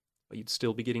experience. But you'd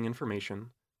still be getting information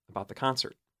about the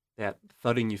concert. That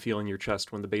thudding you feel in your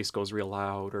chest when the bass goes real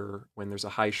loud, or when there's a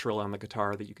high shrill on the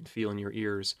guitar that you can feel in your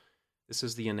ears. This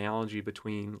is the analogy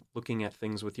between looking at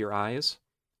things with your eyes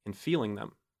and feeling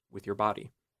them with your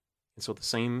body. And so the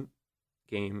same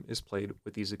game is played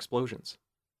with these explosions.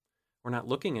 We're not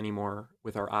looking anymore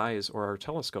with our eyes or our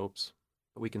telescopes,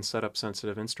 but we can set up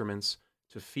sensitive instruments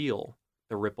to feel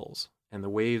the ripples and the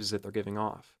waves that they're giving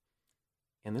off.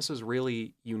 And this is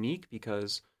really unique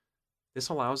because this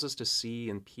allows us to see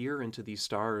and peer into these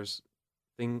stars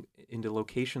into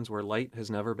locations where light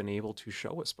has never been able to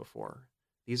show us before.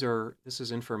 This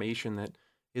is information that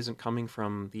isn't coming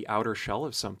from the outer shell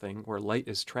of something where light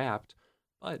is trapped,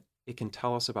 but it can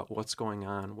tell us about what's going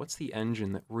on. What's the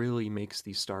engine that really makes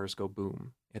these stars go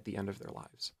boom at the end of their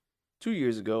lives? 2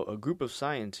 years ago, a group of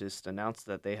scientists announced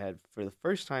that they had, for the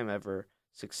first time ever,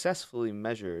 successfully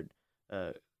measured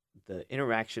the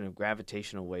interaction of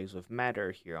gravitational waves with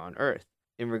matter here on Earth.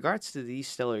 In regards to these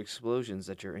stellar explosions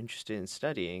that you're interested in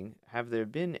studying, have there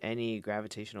been any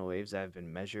gravitational waves that have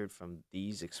been measured from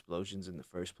these explosions in the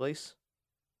first place?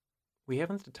 We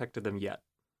haven't detected them yet,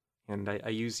 and I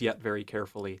use yet very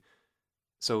carefully.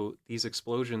 So these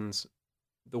explosions,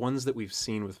 the ones that we've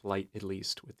seen with light, at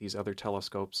least, with these other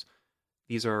telescopes,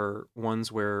 these are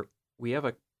ones where we have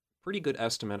a pretty good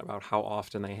estimate about how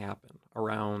often they happen,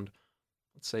 around,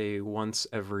 let's say, once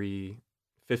every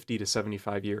 50 to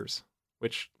 75 years,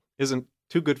 which isn't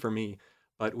too good for me,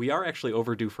 but we are actually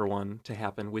overdue for one to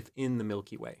happen within the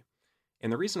Milky Way.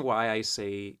 And the reason why I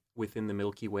say within the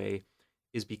Milky Way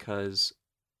is because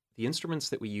the instruments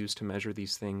that we use to measure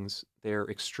these things, they're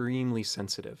extremely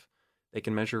sensitive. They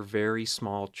can measure very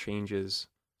small changes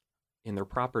in their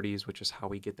properties, which is how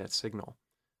we get that signal.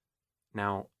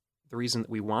 Now, the reason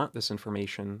that we want this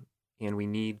information and we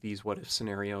need these what-if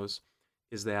scenarios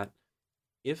is that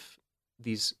if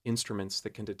these instruments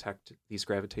that can detect these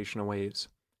gravitational waves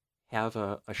have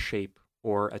a shape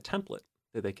or a template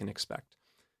that they can expect,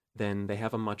 then they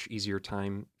have a much easier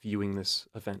time viewing this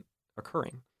event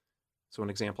occurring. So an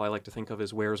example I like to think of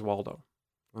is Where's Waldo?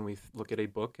 When we look at a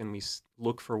book and we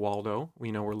look for Waldo,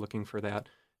 we know we're looking for that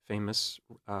famous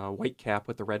white cap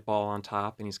with the red ball on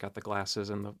top, and he's got the glasses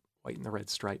and the white and the red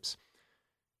stripes.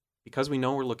 Because we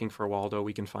know we're looking for Waldo,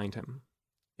 we can find him.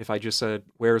 If I just said,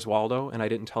 Where's Waldo? And I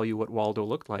didn't tell you what Waldo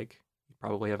looked like, you'd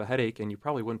probably have a headache and you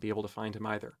probably wouldn't be able to find him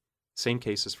either. Same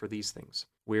cases for these things.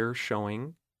 We're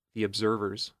showing the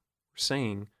observers, we're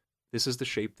saying, this is the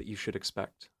shape that you should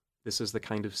expect. This is the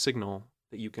kind of signal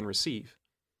that you can receive.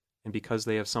 And because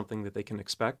they have something that they can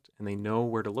expect and they know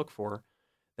where to look for,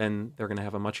 then they're going to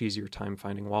have a much easier time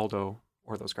finding Waldo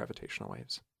or those gravitational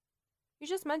waves. You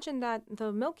just mentioned that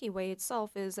the Milky Way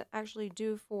itself is actually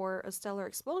due for a stellar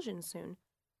explosion soon.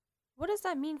 What does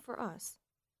that mean for us?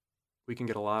 We can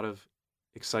get a lot of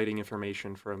exciting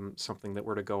information from something that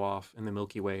were to go off in the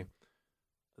Milky Way.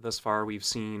 Thus far, we've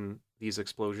seen these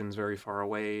explosions very far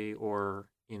away or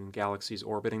in galaxies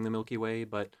orbiting the Milky Way,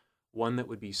 but one that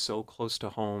would be so close to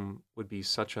home would be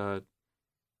such a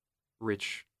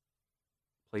rich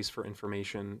place for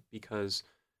information because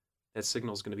that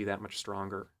signal is going to be that much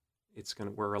stronger.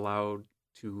 We're allowed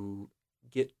to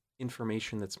get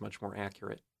information that's much more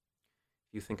accurate.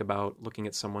 If you think about looking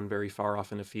at someone very far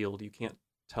off in a field, you can't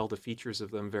tell the features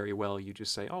of them very well. You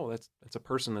just say, oh, that's a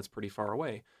person that's pretty far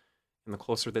away. And the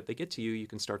closer that they get to you, you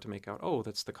can start to make out, oh,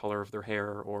 that's the color of their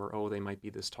hair, or oh, they might be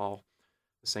this tall.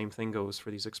 The same thing goes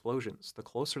for these explosions. The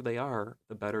closer they are,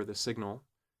 the better the signal,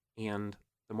 and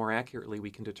the more accurately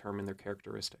we can determine their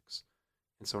characteristics.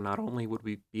 And so not only would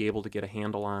we be able to get a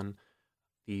handle on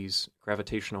these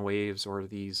gravitational waves or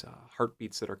these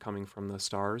heartbeats that are coming from the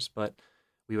stars, but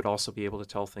we would also be able to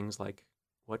tell things like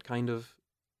what kind of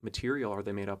material are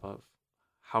they made up of?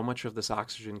 How much of this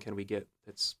oxygen can we get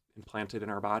that's implanted in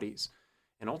our bodies?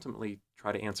 And ultimately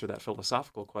try to answer that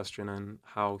philosophical question on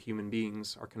how human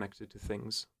beings are connected to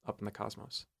things up in the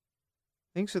cosmos.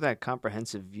 Thanks for that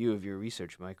comprehensive view of your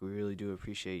research, Mike. We really do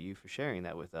appreciate you for sharing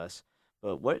that with us.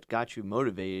 But what got you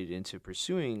motivated into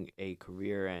pursuing a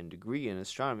career and degree in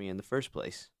astronomy in the first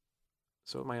place?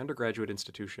 So at my undergraduate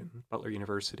institution, Butler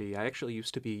University, I actually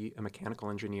used to be a mechanical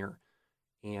engineer.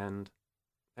 And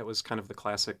that was kind of the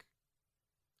classic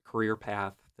career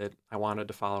path that I wanted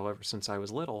to follow ever since I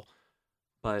was little.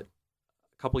 But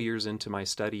a couple years into my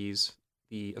studies,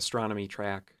 the astronomy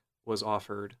track was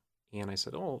offered. And I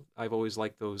said, oh, I've always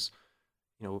liked those,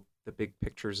 the big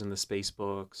pictures in the space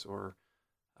books or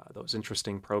those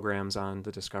interesting programs on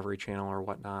the Discovery Channel or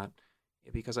whatnot,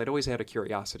 because I'd always had a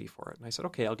curiosity for it. And I said,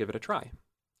 okay, I'll give it a try.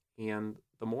 And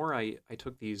the more I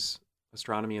took these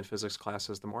astronomy and physics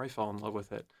classes, the more I fell in love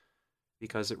with it,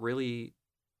 because it really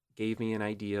gave me an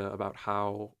idea about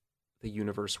how the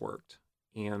universe worked.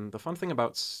 And the fun thing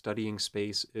about studying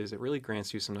space is it really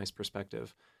grants you some nice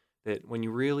perspective, that when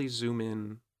you really zoom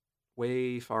in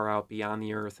way far out beyond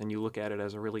the Earth and you look at it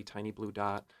as a really tiny blue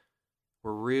dot,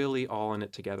 we're really all in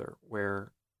it together,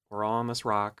 where we're all on this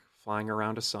rock flying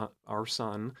around our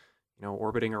sun,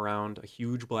 orbiting around a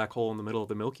huge black hole in the middle of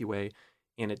the Milky Way,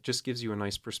 and it just gives you a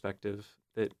nice perspective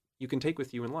that you can take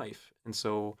with you in life. And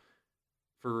so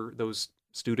for those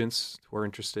students who are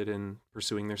interested in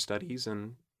pursuing their studies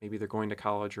and maybe they're going to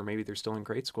college or maybe they're still in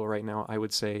grade school right now, I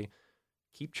would say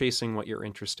keep chasing what you're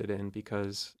interested in,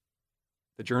 because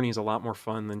the journey is a lot more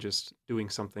fun than just doing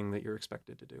something that you're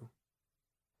expected to do.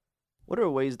 What are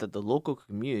ways that the local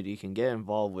community can get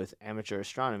involved with amateur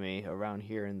astronomy around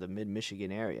here in the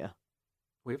mid-Michigan area?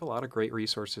 We have a lot of great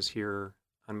resources here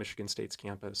on Michigan State's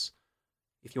campus.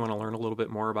 If you want to learn a little bit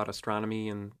more about astronomy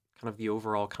and kind of the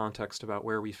overall context about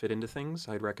where we fit into things,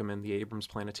 I'd recommend the Abrams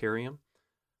Planetarium.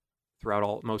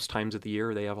 Throughout most times of the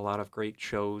year, they have a lot of great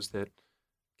shows that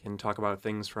can talk about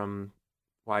things from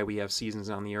why we have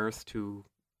seasons on the Earth to,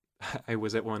 I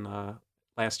was at one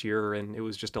last year and it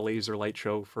was just a laser light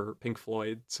show for Pink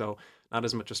Floyd. So not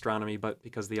as much astronomy, but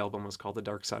because the album was called The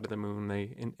Dark Side of the Moon,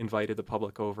 they invited the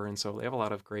public over. And so they have a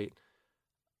lot of great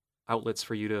outlets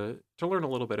for you to learn a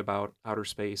little bit about outer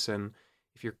space. And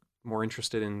if you're more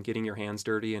interested in getting your hands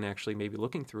dirty and actually maybe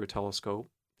looking through a telescope,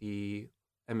 the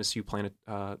MSU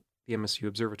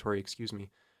Observatory,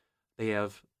 they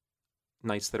have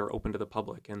nights that are open to the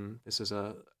public. And this is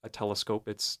a telescope.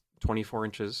 It's 24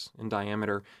 inches in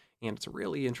diameter, and it's a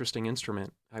really interesting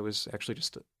instrument. I was actually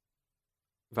just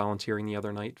volunteering the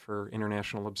other night for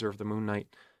International Observe the Moon Night.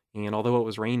 And although it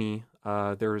was rainy,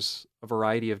 there's a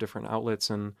variety of different outlets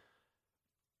and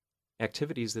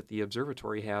activities that the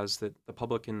observatory has that the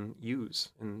public can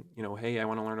use. And, hey, I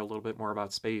want to learn a little bit more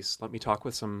about space. Let me talk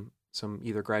with some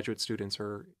either graduate students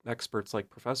or experts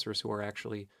like professors who are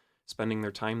actually spending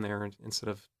their time there instead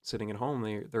of sitting at home.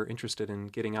 They're interested in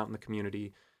getting out in the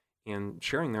community and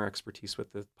sharing their expertise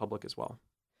with the public as well.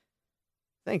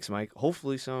 Thanks, Mike.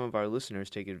 Hopefully some of our listeners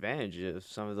take advantage of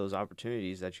some of those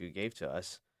opportunities that you gave to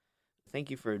us.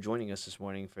 Thank you for joining us this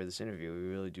morning for this interview. We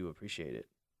really do appreciate it.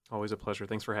 Always a pleasure.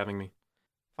 Thanks for having me.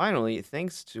 Finally,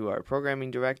 thanks to our programming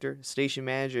director, station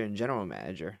manager, and general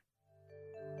manager.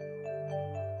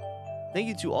 Thank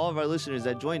you to all of our listeners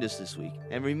that joined us this week.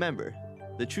 And remember,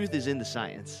 the truth is in the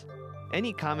science.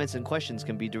 Any comments and questions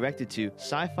can be directed to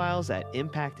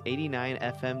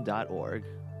scifiles@impact89fm.org.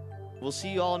 We'll see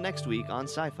you all next week on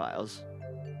Sci-Files.